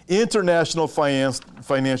organizations, international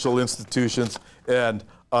financial institutions, and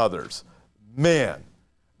others. Man,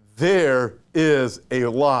 there is a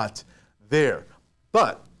lot there.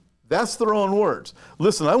 But that's their own words.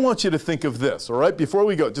 Listen, I want you to think of this, all right, before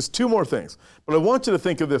we go. Just two more things. But I want you to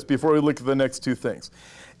think of this before we look at the next two things.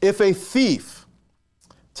 If a thief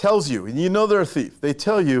tells you, and you know they're a thief, they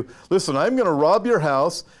tell you, listen, I'm going to rob your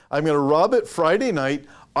house. I'm going to rob it Friday night.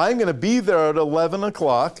 I'm going to be there at 11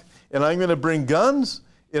 o'clock, and I'm going to bring guns,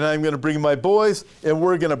 and I'm going to bring my boys, and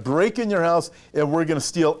we're going to break in your house, and we're going to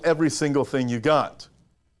steal every single thing you got.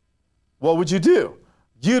 What would you do?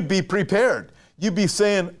 You'd be prepared. You'd be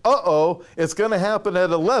saying, uh-oh, it's going to happen at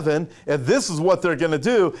 11, and this is what they're going to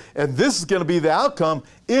do, and this is going to be the outcome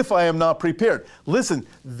if I am not prepared. Listen,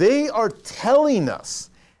 they are telling us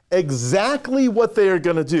exactly what they are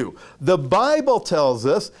going to do. The Bible tells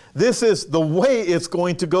us this is the way it's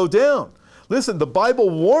going to go down. Listen, the Bible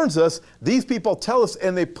warns us, these people tell us,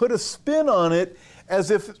 and they put a spin on it as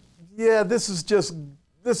if, yeah, this is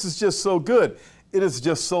just so good. It is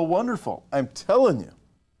just so wonderful. I'm telling you.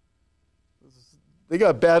 They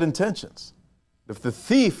got bad intentions. If the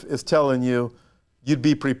thief is telling you, you'd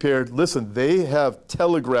be prepared, listen, they have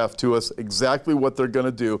telegraphed to us exactly what they're going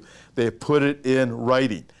to do. They put it in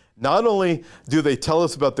writing. Not only do they tell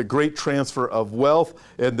us about the great transfer of wealth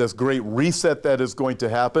and this great reset that is going to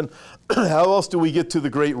happen, how else do we get to the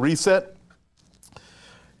great reset?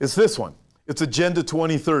 It's this one. It's Agenda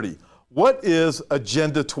 2030. What is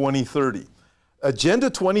Agenda 2030? Agenda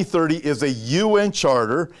 2030 is a UN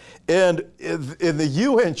charter, and in the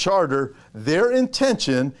UN charter, their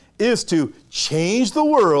intention is to change the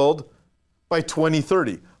world by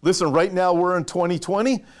 2030. Listen, right now we're in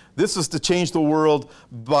 2020. This is to change the world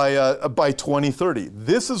by 2030.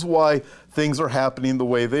 This is why things are happening the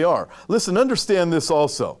way they are. Listen, understand this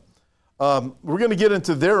also. We're going to get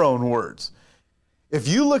into their own words. If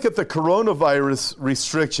you look at the coronavirus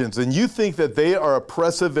restrictions and you think that they are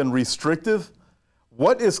oppressive and restrictive,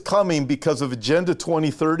 what is coming because of Agenda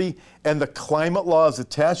 2030 and the climate laws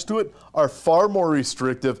attached to it are far more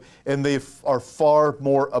restrictive, and they are far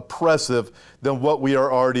more oppressive than what we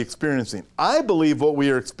are already experiencing. I believe what we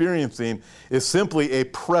are experiencing is simply a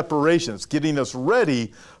preparation. It's getting us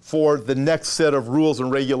ready for the next set of rules and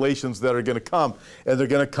regulations that are going to come, and they're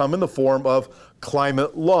going to come in the form of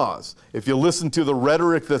climate laws. If you listen to the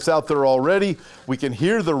rhetoric that's out there already, we can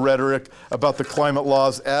hear the rhetoric about the climate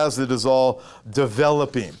laws as it is all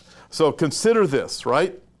developing. So consider this,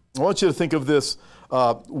 right? I want you to think of this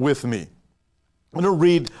with me. I'm going to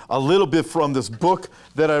read a little bit from this book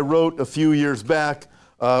that I wrote a few years back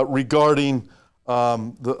regarding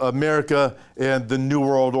America and the New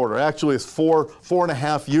World Order. Actually, it's four and a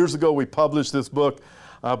half years ago we published this book,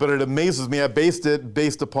 but it amazes me. I based it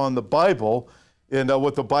based upon the Bible and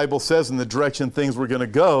what the Bible says and the direction things were going to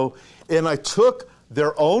go. And I took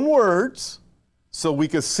their own words so we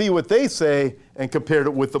could see what they say and compared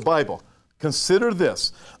it with the Bible. Consider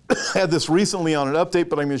this. I had this recently on an update,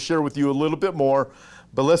 but I'm going to share with you a little bit more.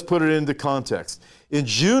 But let's put it into context. In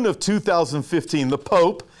June of 2015, the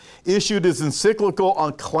Pope issued his encyclical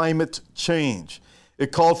on climate change.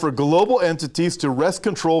 It called for global entities to wrest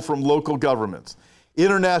control from local governments.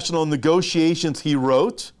 International negotiations, he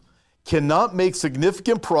wrote, cannot make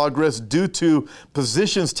significant progress due to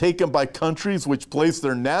positions taken by countries which place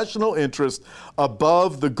their national interest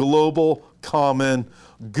above the global common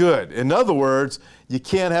good. In other words, you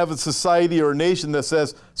can't have a society or a nation that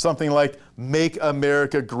says something like, make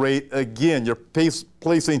America great again. You're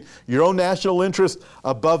placing your own national interest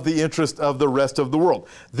above the interest of the rest of the world.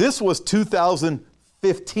 This was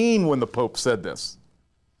 2015 when the Pope said this.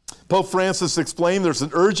 Pope Francis explained there's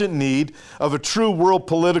an urgent need of a true world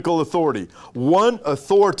political authority, one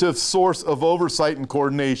authoritative source of oversight and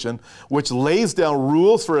coordination, which lays down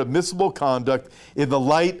rules for admissible conduct in the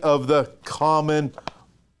light of the common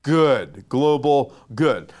good, global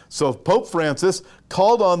good. So Pope Francis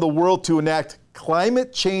called on the world to enact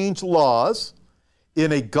climate change laws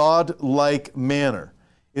in a God-like manner.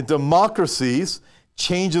 In democracies,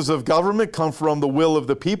 changes of government come from the will of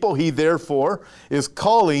the people. He therefore is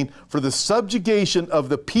calling for the subjugation of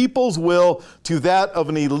the people's will to that of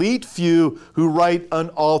an elite few who write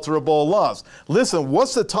unalterable laws. Listen,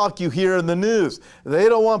 what's the talk you hear in the news? They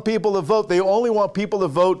don't want people to vote. They only want people to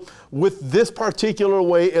vote with this particular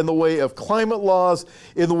way, in the way of climate laws,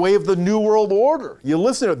 in the way of the New World Order. You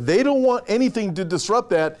listen to it. They don't want anything to disrupt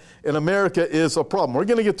that, and America is a problem. We're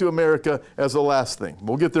going to get to America as the last thing.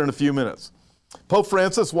 We'll get there in a few minutes. Pope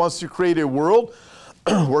Francis wants to create a world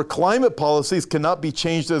where climate policies cannot be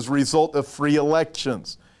changed as a result of free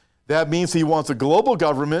elections. That means he wants a global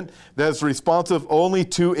government that is responsive only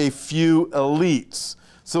to a few elites.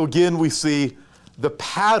 So again, we see the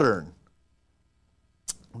pattern.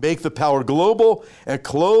 Make the power global and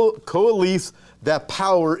coalesce that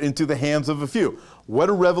power into the hands of a few. What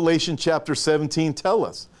did Revelation chapter 17 tell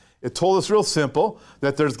us? It told us real simple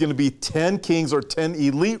that there's going to be 10 kings or 10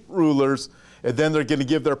 elite rulers, and then they're going to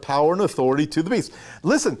give their power and authority to the beast.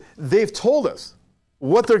 Listen, they've told us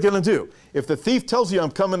what they're going to do. If the thief tells you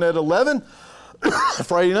I'm coming at 11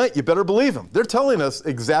 Friday night, you better believe him. They're telling us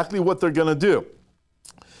exactly what they're going to do.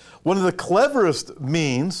 One of the cleverest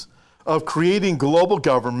means of creating global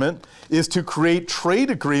government is to create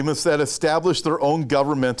trade agreements that establish their own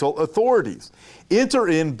governmental authorities. Enter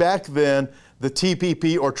in, back then, the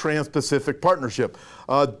TPP or Trans-Pacific Partnership.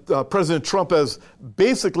 President Trump has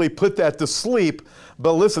basically put that to sleep,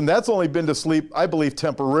 but listen, that's only been to sleep, I believe,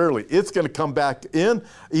 temporarily. It's going to come back in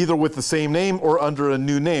either with the same name or under a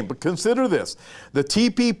new name. But consider this, the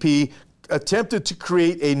TPP attempted to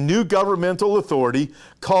create a new governmental authority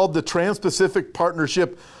called the Trans-Pacific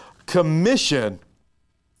Partnership Commission,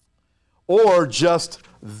 or just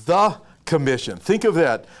the Commission. Think of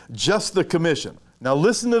that, just the Commission. Now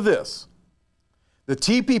listen to this. The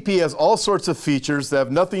TPP has all sorts of features that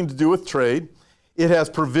have nothing to do with trade. It has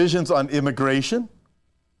provisions on immigration,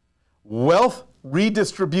 wealth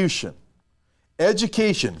redistribution,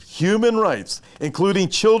 education, human rights, including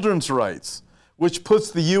children's rights, which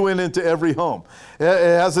puts the UN into every home. It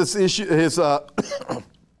has its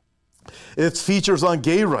Its features on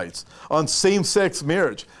gay rights, on same-sex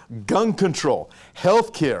marriage, gun control,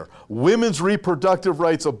 health care, women's reproductive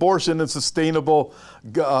rights, abortion, and sustainable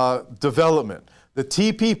development. The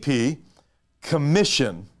TPP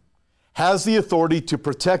Commission has the authority to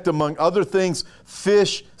protect, among other things,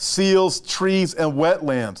 fish, seals, trees, and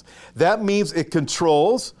wetlands. That means it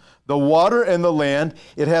controls the water and the land.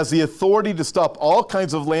 It has the authority to stop all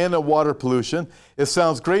kinds of land and water pollution. It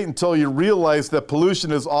sounds great until you realize that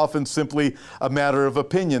pollution is often simply a matter of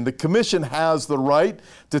opinion. The Commission has the right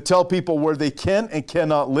to tell people where they can and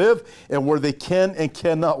cannot live and where they can and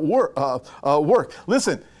cannot work.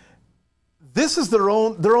 Listen, this is their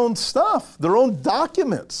own stuff, their own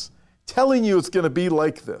documents telling you it's going to be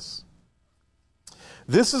like this.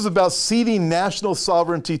 This is about ceding national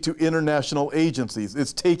sovereignty to international agencies.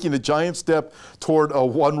 It's taking a giant step toward a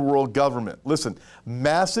one-world government. Listen,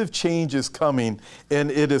 massive change is coming,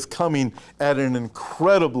 and it is coming at an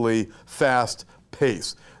incredibly fast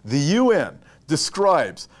pace. The UN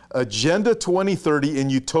describes Agenda 2030 in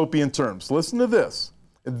utopian terms. Listen to this.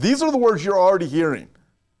 These are the words you're already hearing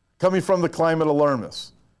coming from the climate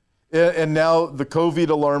alarmists, and now the COVID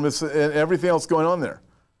alarmists and everything else going on there.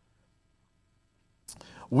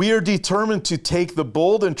 We are determined to take the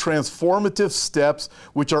bold and transformative steps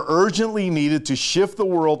which are urgently needed to shift the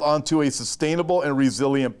world onto a sustainable and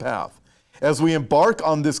resilient path. As we embark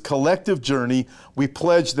on this collective journey, we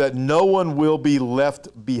pledge that no one will be left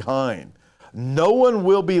behind. No one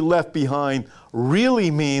will be left behind really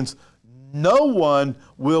means no one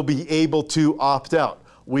will be able to opt out.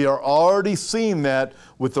 We are already seeing that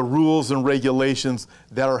with the rules and regulations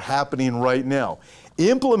that are happening right now.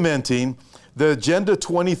 Implementing the Agenda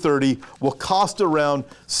 2030 will cost around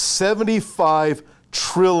 $75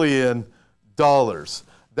 trillion.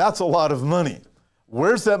 That's a lot of money.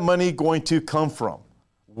 Where's that money going to come from?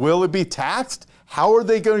 Will it be taxed? How are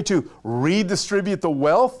they going to redistribute the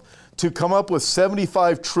wealth to come up with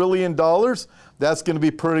 $75 trillion? That's going to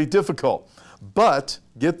be pretty difficult. But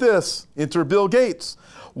get this, enter Bill Gates.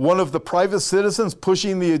 One of the private citizens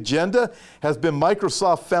pushing the agenda has been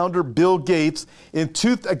Microsoft founder Bill Gates in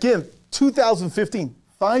 2015,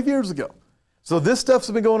 5 years ago. So this stuff's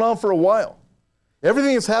been going on for a while.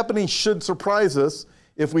 Everything that's happening should surprise us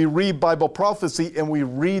if we read Bible prophecy and we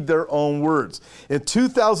read their own words. In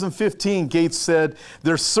 2015, Gates said,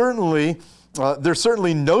 there's certainly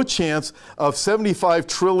no chance of $75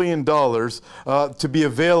 trillion to be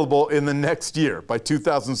available in the next year, by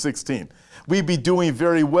 2016. We'd be doing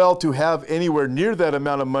very well to have anywhere near that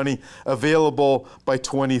amount of money available by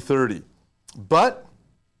 2030. But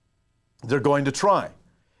they're going to try,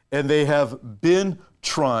 and they have been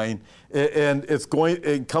trying, and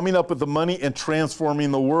coming up with the money and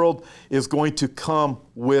transforming the world is going to come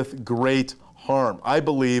with great harm. I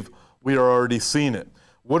believe we are already seeing it.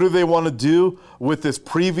 What do they want to do with this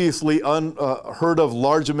previously unheard of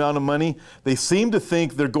large amount of money? They seem to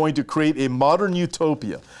think they're going to create a modern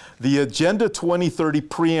utopia. The Agenda 2030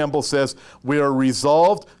 preamble says, we are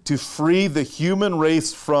resolved to free the human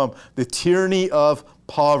race from the tyranny of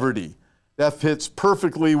poverty. That fits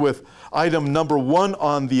perfectly with item number 1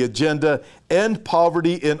 on the agenda, end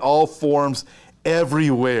poverty in all forms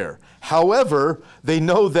everywhere. However, they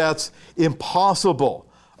know that's impossible.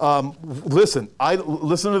 Listen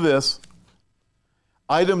to this.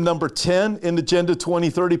 Item number 10 in Agenda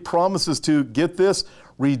 2030 promises to, get this,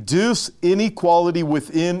 reduce inequality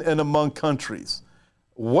within and among countries.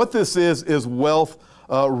 What this is wealth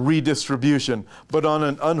redistribution, but on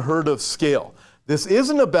an unheard of scale. This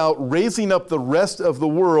isn't about raising up the rest of the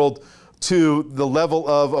world to the level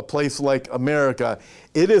of a place like America.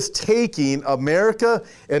 It is taking America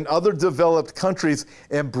and other developed countries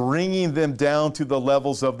and bringing them down to the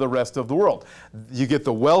levels of the rest of the world. You get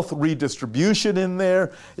the wealth redistribution in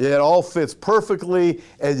there, it all fits perfectly,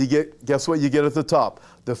 and you get, guess what you get at the top?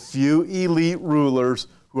 The few elite rulers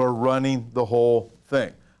who are running the whole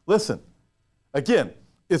thing. Listen, again,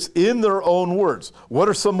 it's in their own words. What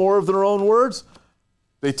are some more of their own words?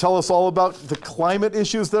 They tell us all about the climate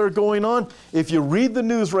issues that are going on. If you read the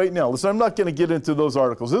news right now, listen, I'm not going to get into those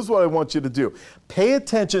articles. This is what I want you to do. Pay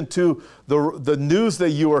attention to the news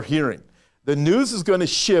that you are hearing. The news is going to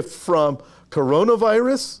shift from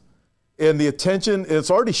coronavirus, and the attention,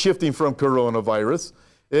 it's already shifting from coronavirus,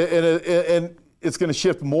 and it's going to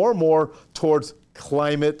shift more and more towards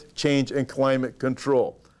climate change and climate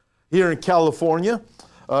control. Here in California,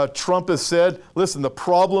 Trump has said, listen, the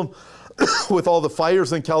problem with all the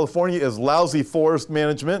fires in California is lousy forest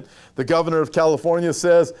management. The governor of California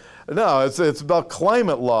says, no, it's about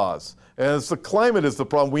climate laws. And it's the climate is the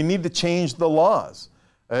problem. We need to change the laws.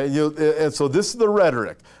 And so this is the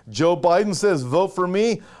rhetoric. Joe Biden says, vote for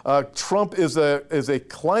me. Trump is a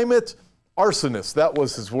climate arsonist. That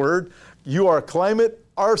was his word. You are a climate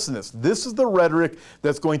arsonist. This is the rhetoric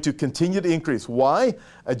that's going to continue to increase. Why?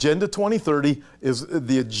 Agenda 2030 is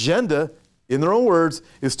the agenda, in their own words,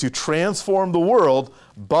 is to transform the world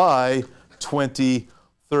by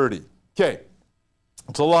 2030. Okay,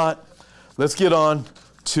 it's a lot. Let's get on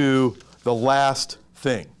to the last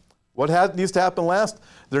thing. What needs to happen last?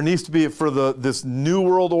 There needs to be, for this new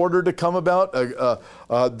world order to come about,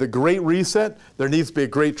 the Great Reset, there needs to be a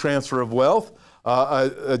great transfer of wealth.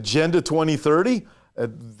 Agenda 2030,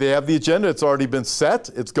 they have the agenda, it's already been set,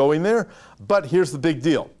 it's going there. But here's the big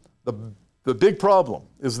deal. The big problem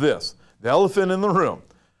is this, the elephant in the room.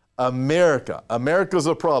 America's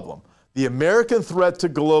a problem. The American threat to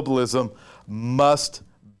globalism must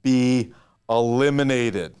be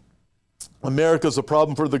eliminated. America is a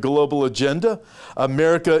problem for the global agenda.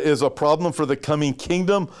 America is a problem for the coming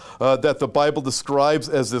kingdom that the Bible describes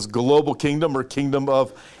as this global kingdom or kingdom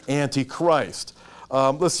of Antichrist.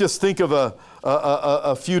 Let's just think of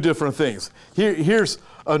a few different things. Here's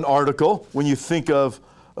an article when you think of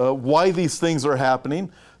why these things are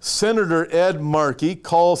happening. Senator Ed Markey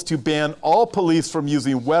calls to ban all police from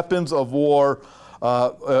using weapons of war,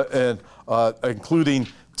 including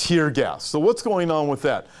tear gas. So what's going on with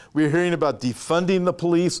that? We're hearing about defunding the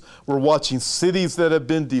police. We're watching cities that have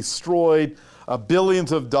been destroyed.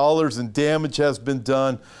 Billions of dollars in damage has been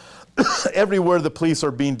done. Everywhere the police are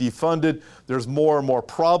being defunded, there's more and more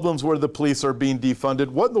problems where the police are being defunded.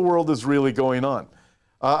 What in the world is really going on?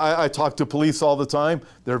 I talk to police all the time.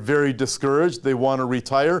 They're very discouraged. They want to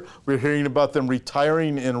retire. We're hearing about them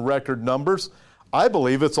retiring in record numbers. I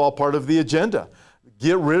believe it's all part of the agenda.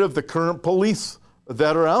 Get rid of the current police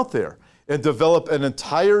that are out there and develop an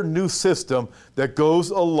entire new system that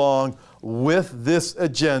goes along with this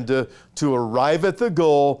agenda to arrive at the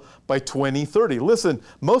goal by 2030. Listen,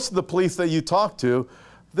 most of the police that you talk to,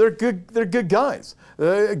 they're good guys,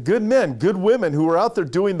 good men, good women who are out there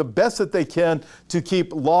doing the best that they can to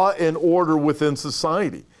keep law and order within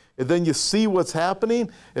society. And then you see what's happening,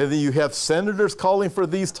 and then you have senators calling for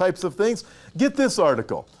these types of things. Get this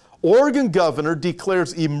article. Oregon governor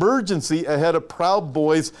declares emergency ahead of Proud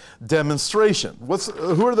Boys demonstration.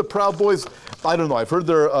 Who are the Proud Boys? I don't know. I've heard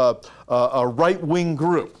they're a right-wing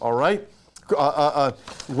group, all right?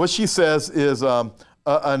 What she says is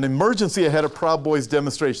an emergency ahead of Proud Boys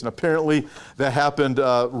demonstration. Apparently that happened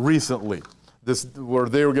recently, where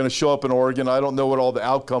they were going to show up in Oregon. I don't know what all the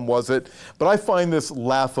outcome was, but I find this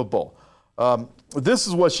laughable. This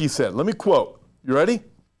is what she said. Let me quote. You ready?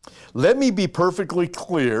 Let me be perfectly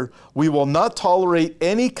clear. We will not tolerate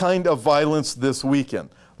any kind of violence this weekend.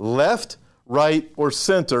 Left, right, or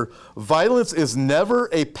center, violence is never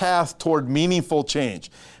a path toward meaningful change.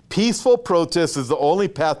 Peaceful protest is the only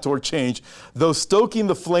path toward change. Those stoking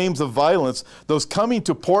the flames of violence, those coming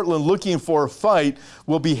to Portland looking for a fight,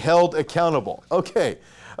 will be held accountable. Okay,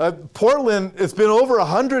 Portland, it's been over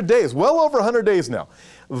 100 days, well over 100 days now.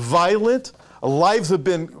 Violent,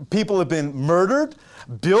 people have been murdered,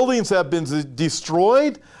 buildings have been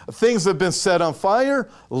destroyed, things have been set on fire,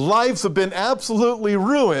 lives have been absolutely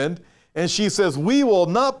ruined. And she says, we will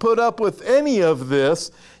not put up with any of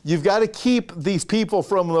this. You've got to keep these people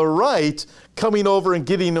from the right coming over and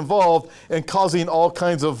getting involved and causing all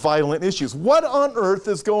kinds of violent issues. What on earth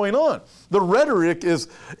is going on? The rhetoric is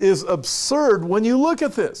absurd when you look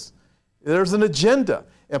at this. There's an agenda.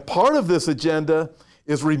 And part of this agenda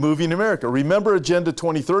is removing America. Remember Agenda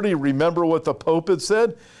 2030? Remember what the Pope had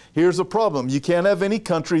said? Here's a problem. You can't have any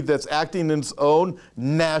country that's acting in its own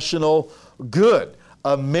national good.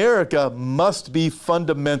 America must be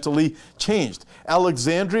fundamentally changed.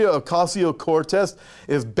 Alexandria Ocasio-Cortez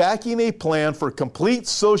is backing a plan for complete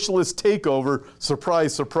socialist takeover,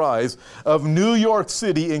 surprise, surprise, of New York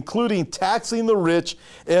City, including taxing the rich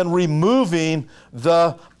and removing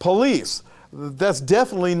the police. That's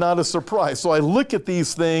definitely not a surprise. So I look at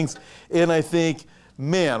these things and I think,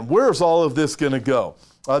 man, where's all of this going to go?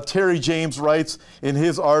 Terry James writes in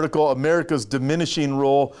his article, America's Diminishing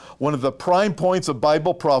Role, one of the prime points of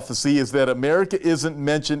Bible prophecy is that America isn't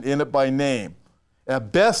mentioned in it by name.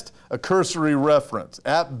 At best, a cursory reference,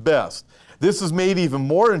 at best. This is made even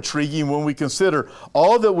more intriguing when we consider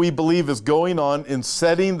all that we believe is going on in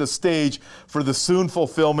setting the stage for the soon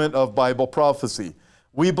fulfillment of Bible prophecy.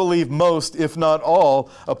 We believe most, if not all,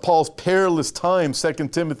 of Paul's perilous times, 2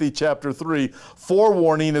 Timothy chapter 3.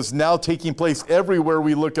 Forewarning is now taking place everywhere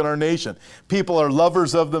we look in our nation. People are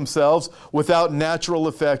lovers of themselves without natural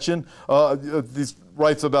affection. These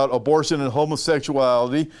writes about abortion and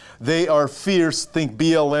homosexuality. They are fierce, think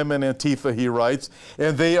BLM and Antifa, he writes,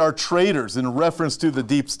 and they are traitors in reference to the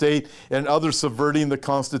deep state and others subverting the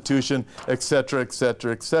Constitution, etc.,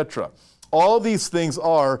 etc., etc. All these things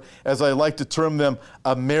are, as I like to term them,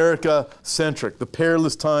 America-centric. The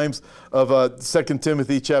perilous times of 2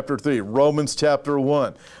 Timothy chapter 3, Romans chapter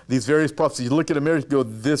 1. These various prophecies, you look at America and go,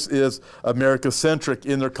 this is America-centric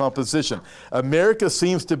in their composition. America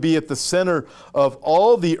seems to be at the center of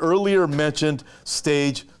all the earlier mentioned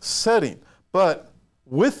stage setting. But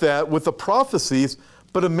with that, with the prophecies,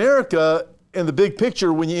 but America in the big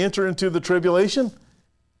picture, when you enter into the tribulation,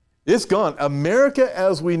 it's gone. America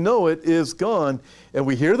as we know it is gone. And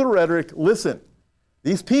we hear the rhetoric. Listen,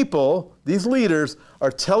 these people, these leaders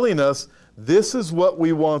are telling us this is what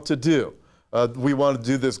we want to do. We want to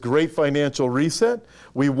do this great financial reset.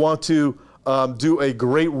 We want to do a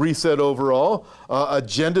great reset overall.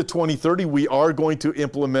 Agenda 2030, we are going to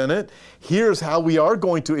implement it. Here's how we are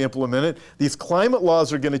going to implement it. These climate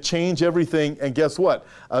laws are going to change everything. And guess what?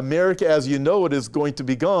 America, as you know it, is going to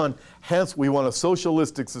be gone. Hence, we want a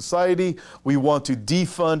socialistic society. We want to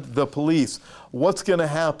defund the police. What's going to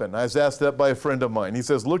happen? I was asked that by a friend of mine. He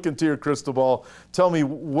says, look into your crystal ball. Tell me,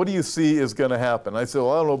 what do you see is going to happen? I said,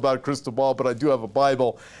 well, I don't know about a crystal ball, but I do have a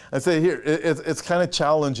Bible. I say, here, it's kind of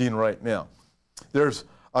challenging right now. There's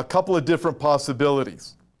a couple of different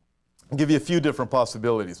possibilities. I'll give you a few different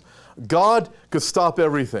possibilities. God could stop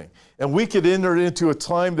everything, and we could enter into a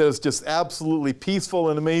time that is just absolutely peaceful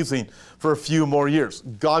and amazing for a few more years.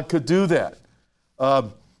 God could do that.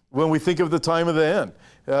 When we think of the time of the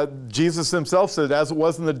end, Jesus himself said, as it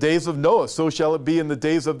was in the days of Noah, so shall it be in the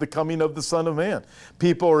days of the coming of the Son of Man.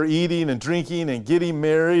 People are eating and drinking and getting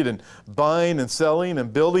married and buying and selling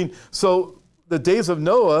and building. So the days of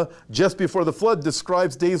Noah, just before the flood,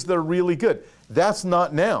 describes days that are really good. That's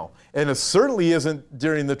not now. And it certainly isn't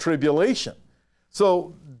during the tribulation.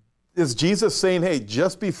 So is Jesus saying, hey,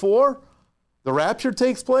 just before the rapture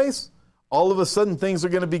takes place, all of a sudden things are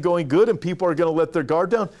going to be going good and people are going to let their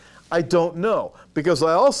guard down? I don't know. Because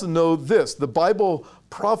I also know this, the Bible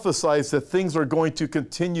prophesies that things are going to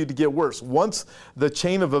continue to get worse. Once the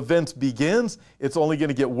chain of events begins, it's only going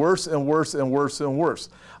to get worse and worse and worse and worse.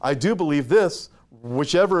 I do believe this,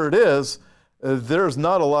 whichever it is, there's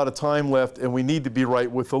not a lot of time left and we need to be right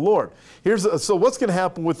with the Lord. So what's going to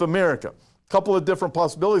happen with America? A couple of different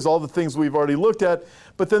possibilities, all the things we've already looked at,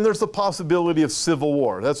 but then there's the possibility of civil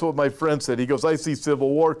war. That's what my friend said. He goes, I see civil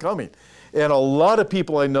war coming. And a lot of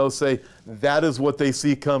people I know say that is what they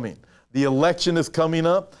see coming. The election is coming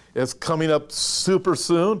up. It's coming up super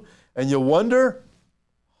soon. And you wonder,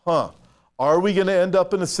 are we going to end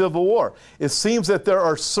up in a civil war? It seems that there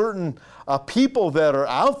are certain people that are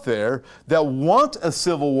out there that want a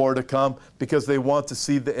civil war to come because they want to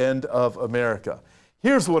see the end of America.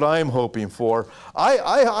 Here's what I'm hoping for.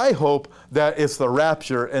 I hope that it's the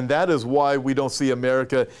rapture, and that is why we don't see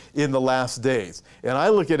America in the last days. And I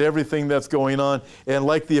look at everything that's going on, and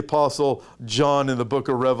like the Apostle John in the book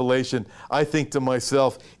of Revelation, I think to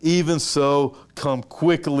myself, even so, come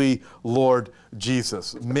quickly, Lord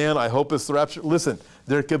Jesus. Man, I hope it's the rapture. Listen,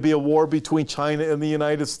 there could be a war between China and the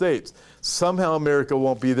United States. Somehow America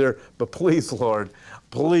won't be there, but please, Lord,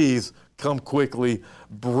 please come quickly,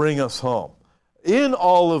 bring us home. In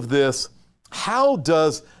all of this, how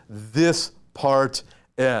does this part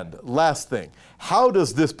end? Last thing, how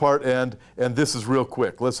does this part end? And this is real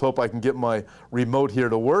quick. Let's hope I can get my remote here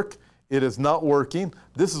to work. It is not working.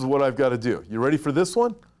 This is what I've got to do. You ready for this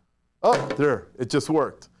one? Oh, there, it just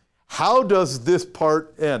worked. How does this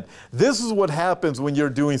part end? This is what happens when you're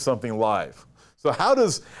doing something live. So how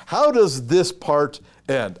does this part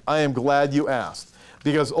end? I am glad you asked.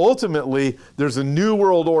 Because ultimately, there's a new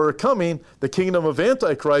world order coming, the kingdom of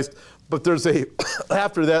Antichrist, but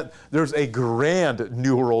after that, there's a grand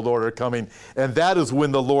new world order coming, and that is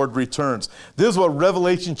when the Lord returns. This is what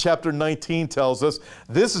Revelation chapter 19 tells us.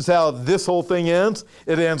 This is how this whole thing ends.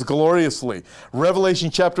 It ends gloriously.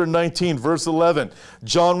 Revelation chapter 19, verse 11,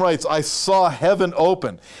 John writes, I saw heaven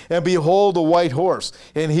open, and behold a white horse,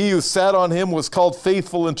 and he who sat on him was called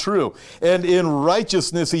Faithful and True, and in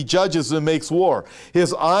righteousness he judges and makes war.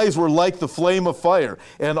 His eyes were like the flame of fire,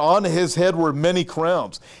 and on his head were many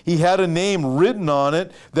crowns. He had a name written on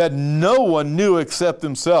it that no one knew except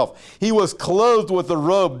himself. He was clothed with a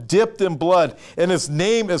robe dipped in blood, and his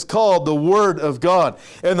name is called the Word of God.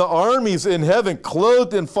 And the armies in heaven,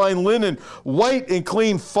 clothed in fine linen, white and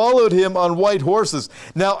clean, followed him on white horses.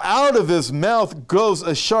 Now out of his mouth goes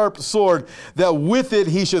a sharp sword, that with it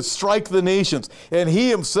he should strike the nations. And he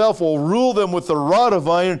himself will rule them with the rod of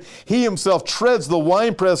iron. He himself treads the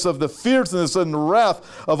winepress of the fierceness and the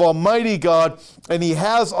wrath of Almighty God. And he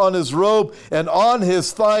has on his robe and on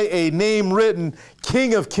his thigh a name written,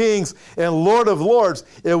 King of Kings and Lord of Lords.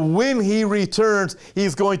 And when he returns,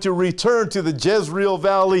 he's going to return to the Jezreel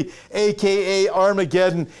Valley, aka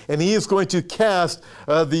Armageddon, and he is going to cast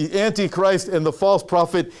the Antichrist and the false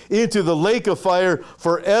prophet into the lake of fire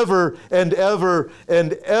forever and ever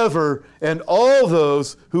and ever, and all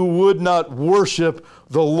those who would not worship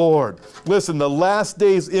the Lord. Listen, the last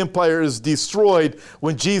days empire is destroyed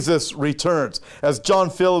when Jesus returns. As John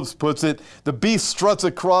Phillips puts it, the beast struts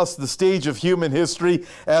across the stage of human history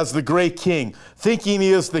as the great king, thinking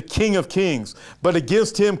he is the King of Kings. But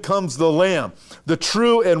against him comes the Lamb, the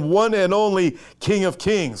true and one and only King of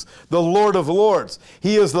Kings, the Lord of Lords.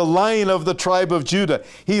 He is the Lion of the tribe of Judah.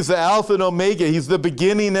 He's the Alpha and Omega. He's the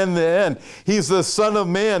beginning and the end. He's the Son of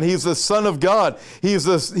Man. He's the Son of God. He's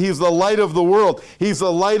the light of the world. He's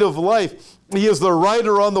the light of life. He is the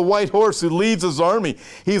rider on the white horse who leads his army.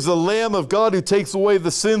 He's the Lamb of God who takes away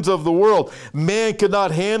the sins of the world. Man could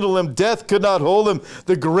not handle him. Death could not hold him.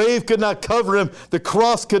 The grave could not cover him. The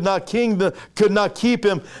cross could not keep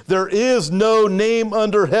him. There is no name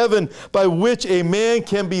under heaven by which a man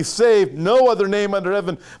can be saved. No other name under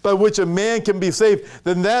heaven by which a man can be saved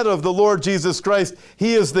than that of the Lord Jesus Christ.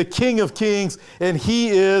 He is the King of Kings, and he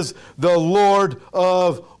is the Lord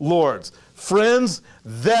of Lords. Friends,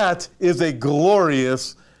 that is a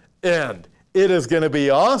glorious end. It is going to be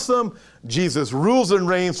awesome. Jesus rules and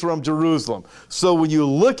reigns from Jerusalem. So when you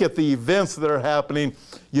look at the events that are happening,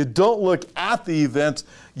 you don't look at the events,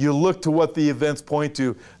 you look to what the events point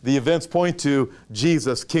to. The events point to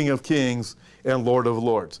Jesus, King of Kings and Lord of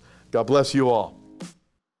Lords. God bless you all.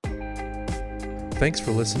 Thanks for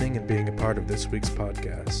listening and being a part of this week's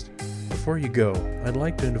podcast. Before you go, I'd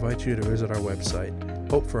like to invite you to visit our website,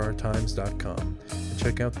 hopeforourtimes.com, and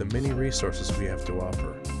check out the many resources we have to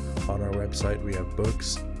offer. On our website, we have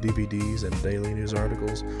books, DVDs, and daily news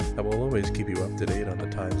articles that will always keep you up to date on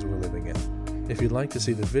the times we're living in. If you'd like to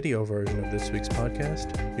see the video version of this week's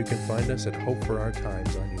podcast, you can find us at Hope for Our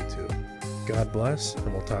Times on YouTube. God bless,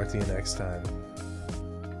 and we'll talk to you next time.